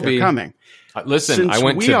 They will be coming. Listen, since I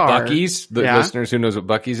went to Buc-ee's. The listeners who knows what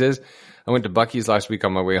Buc-ee's is, I went to Buc-ee's last week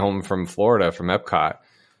on my way home from Florida, from Epcot,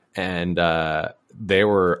 and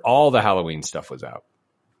all the Halloween stuff was out.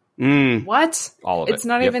 What? All of it. It's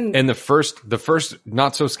not even. And the first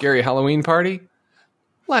not so scary Halloween party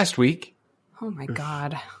last week. Oh my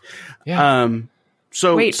God. Yeah.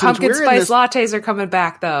 So wait, pumpkin spice lattes are coming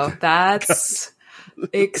back though. That's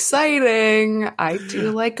exciting. I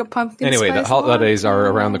do like a pumpkin spice the holidays are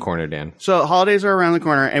around the corner, Dan. So holidays are around the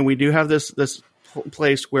corner, and we do have this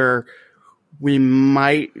place where we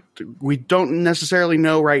don't necessarily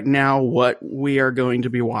know right now what we are going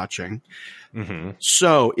to be watching. Mm-hmm.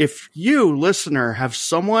 So if you, listener, have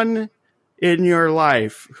someone in your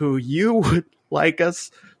life who you would like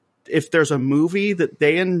us, if there's a movie that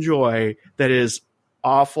they enjoy that is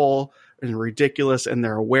awful and ridiculous and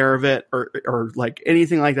they're aware of it, or like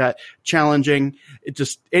anything like that, challenging,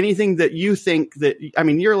 just anything that you think that,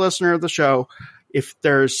 you're a listener of the show. If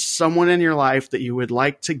there's someone in your life that you would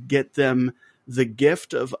like to get them the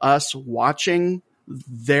gift of us watching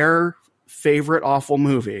their favorite awful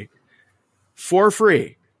movie for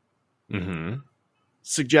free,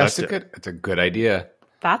 suggest it. That's a good idea.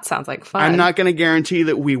 That sounds like fun. I'm not going to guarantee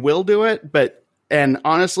that we will do it, and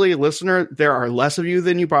honestly, listener, there are less of you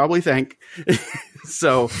than you probably think.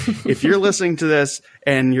 So if you're listening to this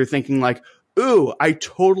and you're thinking like, ooh, I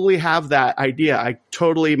totally have that idea.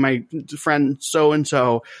 My friend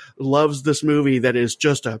so-and-so loves this movie that is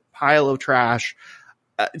just a pile of trash.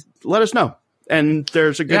 Let us know. And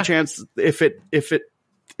there's a good chance if it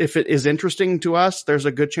is interesting to us, there's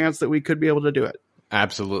a good chance that we could be able to do it.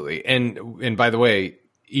 Absolutely. And by the way,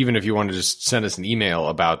 even if you want to just send us an email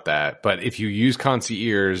about that, but if you use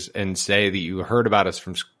Concierge and say that you heard about us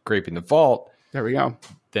from Scraping the Vault, there we go.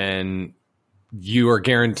 Then you are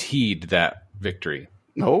guaranteed that victory.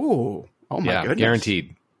 Oh my goodness.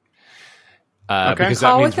 Guaranteed. Because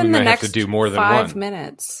that means we might have to do more than 5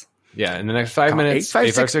 minutes. Yeah, in the next 5 minutes,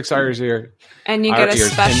 856-our-ears here. And you get a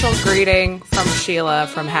special greeting from Sheila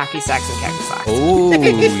from Hacky Sacks and Khaki Socks. Oh,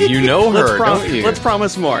 you know her, don't you? Let's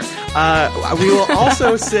promise more. We will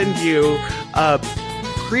also send you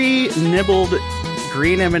pre-nibbled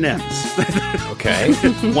green M&Ms. Okay.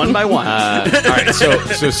 One by one. All right,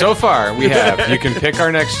 so far we have, you can pick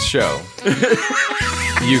our next show.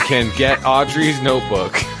 You can get Audrey's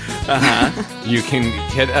notebook. You can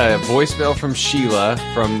get a voicemail from Sheila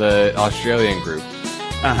from the Australian group.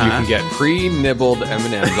 You can get pre-nibbled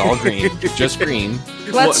M&Ms, all green, just green.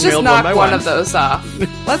 Let's just knock one of those off.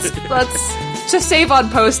 Let's to save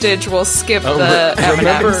on postage. We'll skip the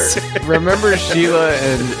M&Ms. Remember Sheila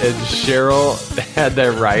and Cheryl had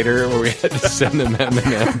that rider where we had to send them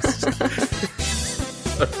M&Ms.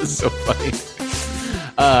 That was so funny.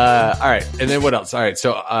 All right, and then what else? All right,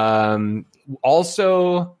 so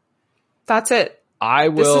also. That's it. I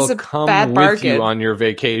will come with you on your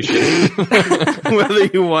vacation. Whether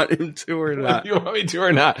you want him to or not. You want me to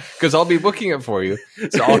or not. Because I'll be booking it for you.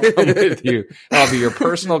 So I'll come with you. I'll be your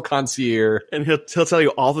personal concierge. And he'll tell you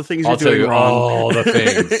all the things you're doing wrong. All the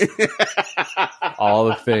things. All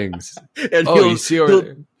the things. And he'll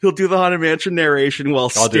do the Haunted Mansion narration while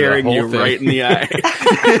staring you right in the eye.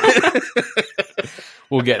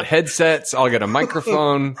 We'll get headsets. I'll get a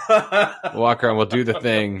microphone. Walk around. We'll do the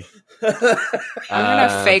thing. I'm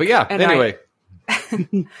gonna fake. But yeah. Anyway,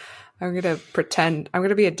 I'm gonna pretend I'm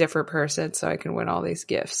gonna be a different person so I can win all these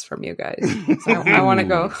gifts from you guys. So I want to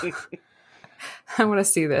go. I want to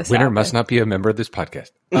see this. Winner must not be a member of this podcast.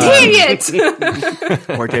 Dang it!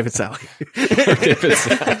 Or David Sally.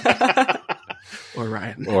 Or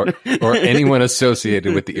Ryan. Or anyone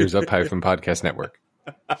associated with the Ears Up High from Podcast Network.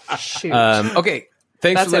 Shoot. Okay.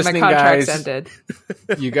 Thanks for listening, guys. Ended.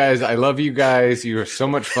 You guys, I love you guys. You are so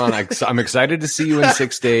much fun. I'm excited to see you in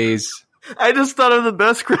 6 days. I just thought of the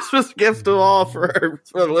best Christmas gift of all for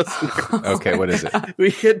listeners. Okay, what is it?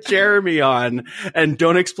 We get Jeremy on and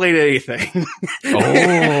don't explain anything.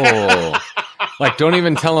 Oh, like don't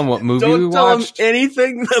even tell him what movie we watched. Don't tell him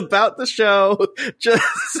anything about the show. Just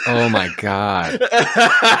oh my god!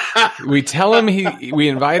 We tell him we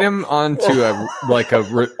invite him onto a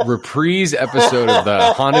reprise episode of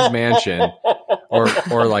the Haunted Mansion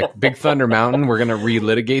or like Big Thunder Mountain. We're gonna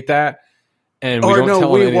relitigate that. And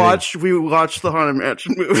we watched the Haunted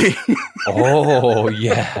Mansion movie. Oh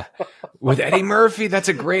yeah, with Eddie Murphy. That's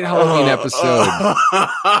a great Halloween episode.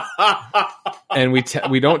 And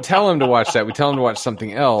we don't tell him to watch that. We tell him to watch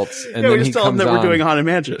something else. And then we just tell him that we're doing Haunted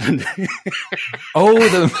Mansion.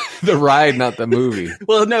 Oh, the ride, not the movie.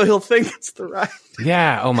 Well, no, he'll think it's the ride.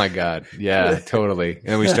 Yeah. Oh my god. Yeah, totally.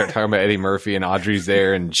 And we start talking about Eddie Murphy and Audrey's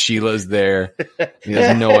there and Sheila's there. He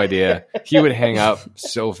has no idea. He would hang up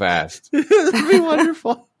so fast. That'd be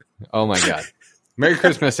wonderful. Oh my god. Merry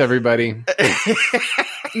Christmas, everybody.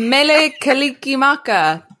 Mele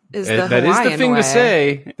Kalikimaka is the Hawaiian is the thing way. To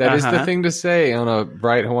say. That is the thing to say on a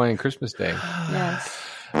bright Hawaiian Christmas day. Yes.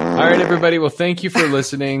 All right, everybody. Well, thank you for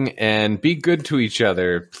listening and be good to each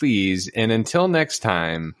other, please. And until next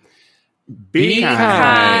time, be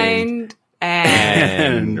kind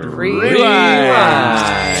and rewind.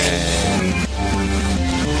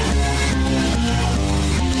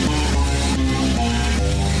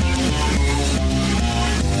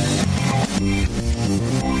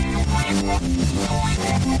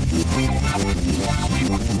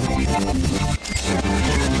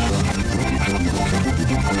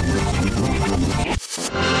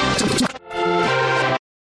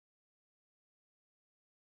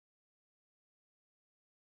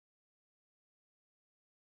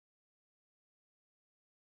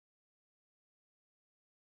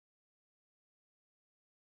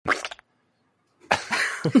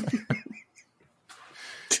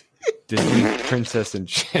 Disney Princess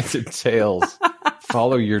Enchanted Tales.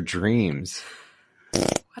 Follow your dreams.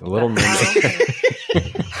 The Little Mermaid.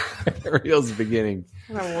 Ariel's beginning.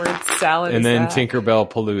 What a word salad. And then that?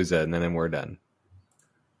 Tinkerbell Palooza, and then we're done.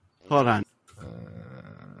 Hold on.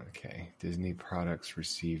 Okay. Disney products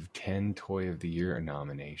received 10 Toy of the Year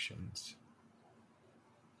nominations.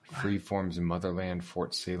 Freeform's Motherland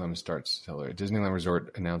Fort Salem starts stellar. Disneyland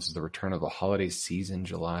Resort announces the return of the holiday season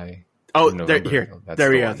July. Oh, there we go.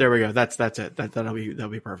 There we go. That's it. That'll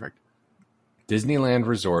be perfect. Disneyland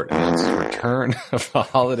Resort announces return of the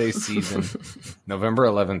holiday season November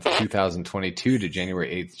 11th, 2022 to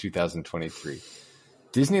January 8th, 2023.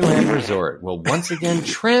 Disneyland Resort will once again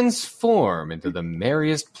transform into the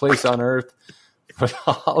merriest place on earth for the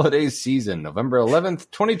holiday season, November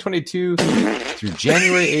 11th, 2022 through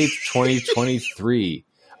January 8th, 2023.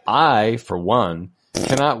 I, for one,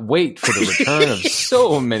 cannot wait for the return of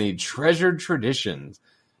so many treasured traditions,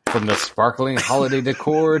 from the sparkling holiday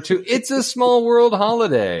decor to It's a Small World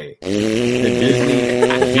holiday, the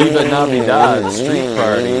Disney Viva Navidad street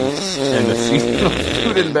party, and the seasonal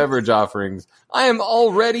food and beverage offerings. I am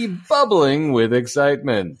already bubbling with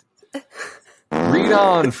excitement. Read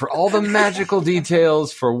on for all the magical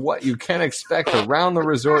details for what you can expect around the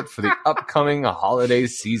resort for the upcoming holiday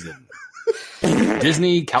season.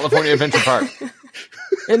 Disney California Adventure Park.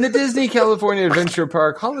 In the Disney California Adventure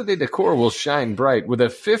Park, holiday decor will shine bright with a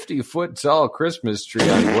 50-foot tall Christmas tree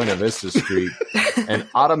on Buena Vista Street and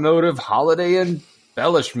automotive holiday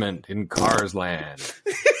embellishment in Cars Land.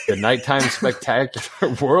 The nighttime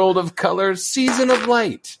spectacular World of Color Season of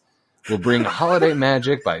Light will bring holiday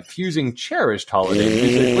magic by fusing cherished holiday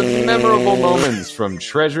music with memorable moments from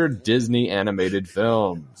treasured Disney animated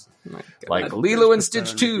films. Like Lilo and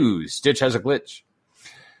Stitch 2, Stitch Has a Glitch.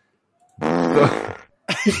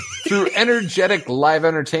 Through energetic live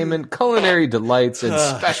entertainment, culinary delights, and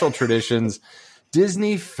special traditions,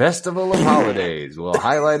 Disney Festival of Holidays will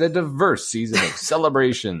highlight a diverse season of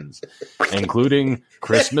celebrations, including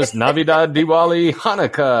Christmas, Navidad, Diwali,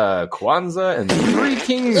 Hanukkah, Kwanzaa, and Three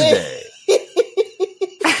Kings Day.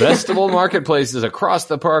 Festival marketplaces across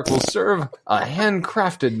the park will serve a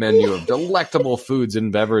handcrafted menu of delectable foods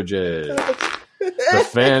and beverages. The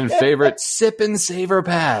fan favorite Sip and Savor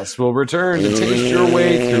Pass will return to taste your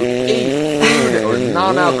way through 8 food or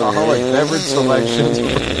non-alcoholic beverage selections from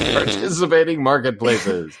participating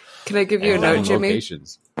marketplaces. Can I give you a note, Jimmy?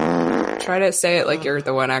 Locations. Try to say it like you're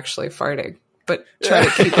the one actually farting, but try to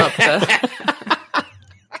keep up the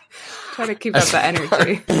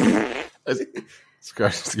energy.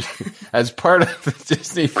 As part of the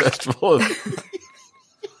Disney Festival of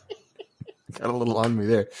got a little on me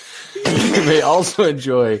there. You may also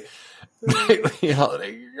enjoy nightly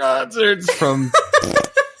holiday concerts from...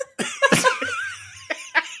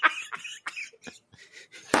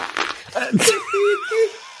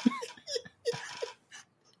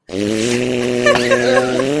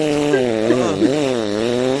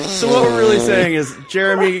 So what we're really saying is,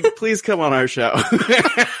 Jeremy, please come on our show.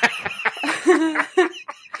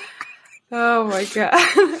 Oh my god.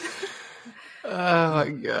 Oh my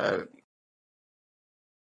god.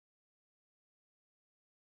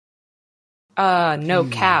 No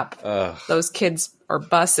cap. Those kids are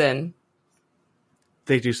bussing.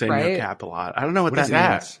 They do say no cap a lot. I don't know what that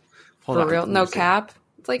means. For real? No cap?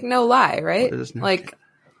 It's like no lie, right? Like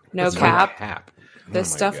no cap.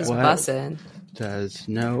 This stuff is bussin'. Does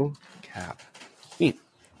no cap mean?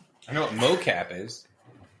 I know what mocap is.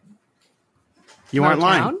 You aren't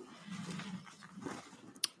lying.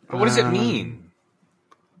 But what does it mean?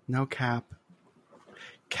 No cap.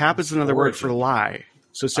 Cap is another word for lie.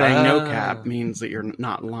 So saying no cap means that you're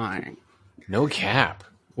not lying. No cap.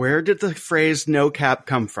 Where did the phrase no cap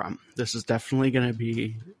come from? This is definitely going to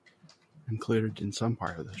be included in some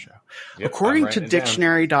part of the show. Yep, according to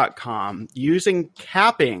dictionary.com, using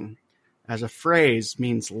capping as a phrase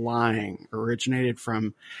means lying, originated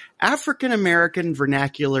from African American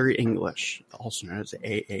Vernacular English, also known as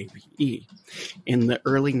AAVE, in the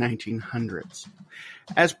early 1900s.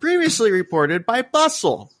 As previously reported by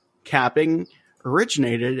Bustle, capping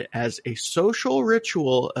originated as a social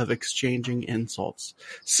ritual of exchanging insults,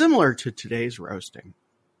 similar to today's roasting.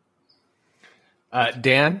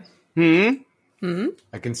 Dan? Hmm?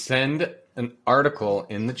 I can send an article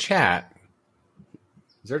in the chat.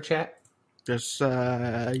 Is there a chat? There's,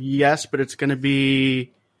 yes, but it's going to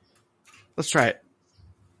be... Let's try it.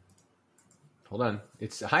 Hold on.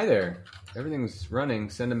 It's hi there. Everything's running.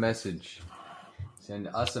 Send a message. Send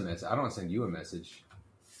us a message. I don't want to send you a message.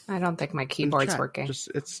 I don't think my keyboard's working.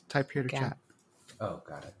 It's type here to chat. Oh,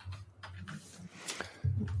 got it.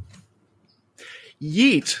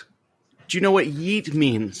 Yeet. Do you know what yeet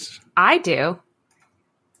means? I do.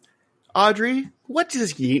 Audrey, what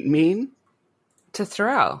does yeet mean? To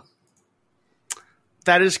throw.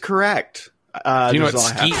 That is correct. Do you know what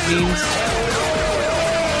skeet means?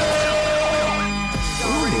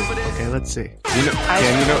 Ooh, okay, let's see.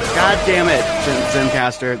 God damn it,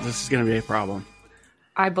 Zencaster. This is going to be a problem.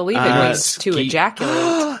 I believe it means to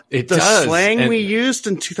ejaculate. It the does. Slang we used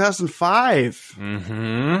in 2005.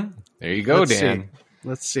 Mm-hmm. There you go, Dan.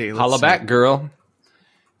 Let's see. Holla back, girl.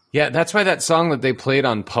 Yeah, that's why that song that they played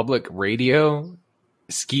on public radio,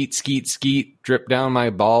 Skeet, Skeet, Skeet, Drip Down My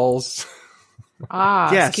Balls.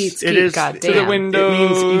 Yes, skeet, skeet, it is. goddamn. To the window. It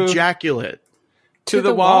means ejaculate. To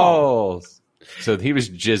the walls. So he was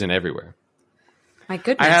jizzing everywhere. My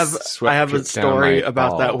goodness. I have a story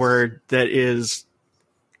about that word that is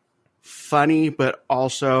funny, but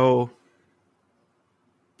also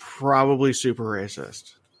probably super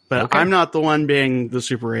racist. But okay. I'm not the one being the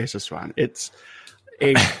super racist one. It's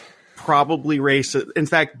a probably racist, in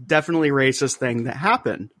fact, definitely racist thing that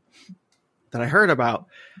happened that I heard about.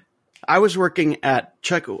 I was working at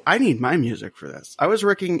I need my music for this. I was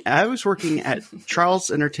working at Charles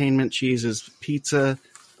Entertainment Cheese's Pizza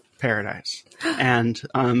Paradise. And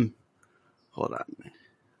hold on.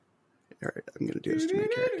 All right, I'm going to do this to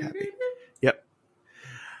make Eric happy. Yep.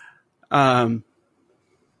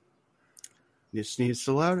 This needs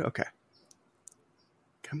to load? Okay.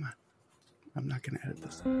 Come on. I'm not going to edit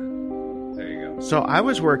this. There you go. So I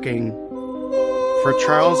was working for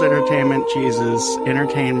Charles Entertainment Cheese's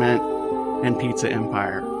Entertainment and Pizza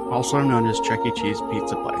Empire, also known as Chuck E. Cheese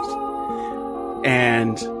Pizza Place.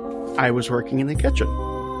 And I was working in the kitchen.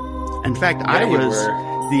 In fact, I was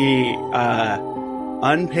the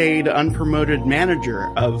unpaid, unpromoted manager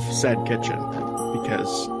of said kitchen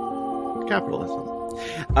because capitalism.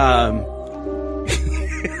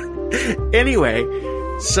 Anyway,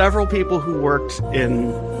 several people who worked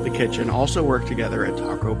in the kitchen also worked together at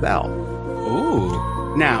Taco Bell.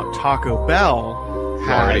 Ooh. Now, Taco Bell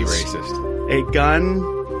has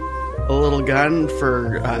a little gun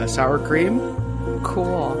for sour cream.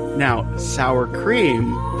 Cool. Now, sour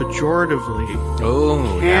cream, pejoratively,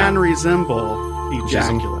 can resemble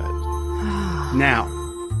ejaculate. Now,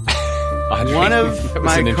 one of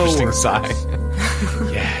my coworkers.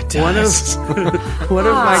 Yeah, it does. One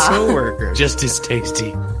of my coworkers, just as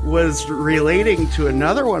tasty, was relating to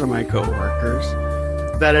another one of my coworkers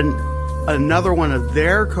that another one of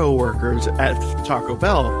their coworkers at Taco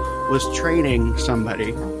Bell was training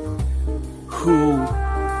somebody who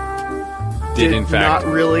did in fact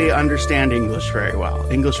not really understand English very well.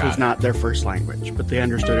 English was not their first language, but they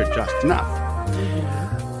understood it just enough.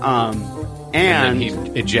 And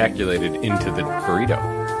then he ejaculated into the burrito.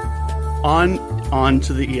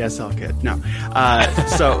 Onto the ESL kid. No.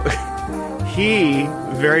 So he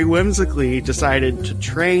very whimsically decided to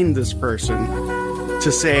train this person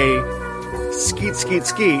to say skeet, skeet,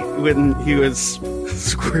 skeet when he was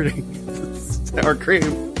squirting sour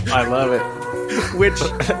cream. I love it. Which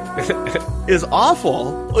is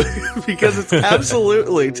awful because it's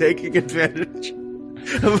absolutely taking advantage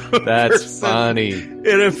of a That's funny.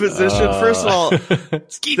 In a position, first of all,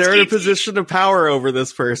 they're in a position of power over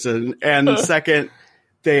this person. And second,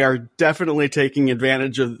 they are definitely taking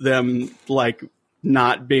advantage of them, like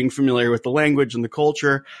not being familiar with the language and the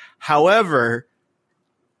culture. However,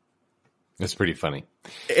 it's pretty funny.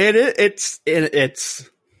 It's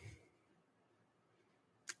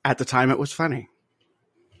at the time it was funny.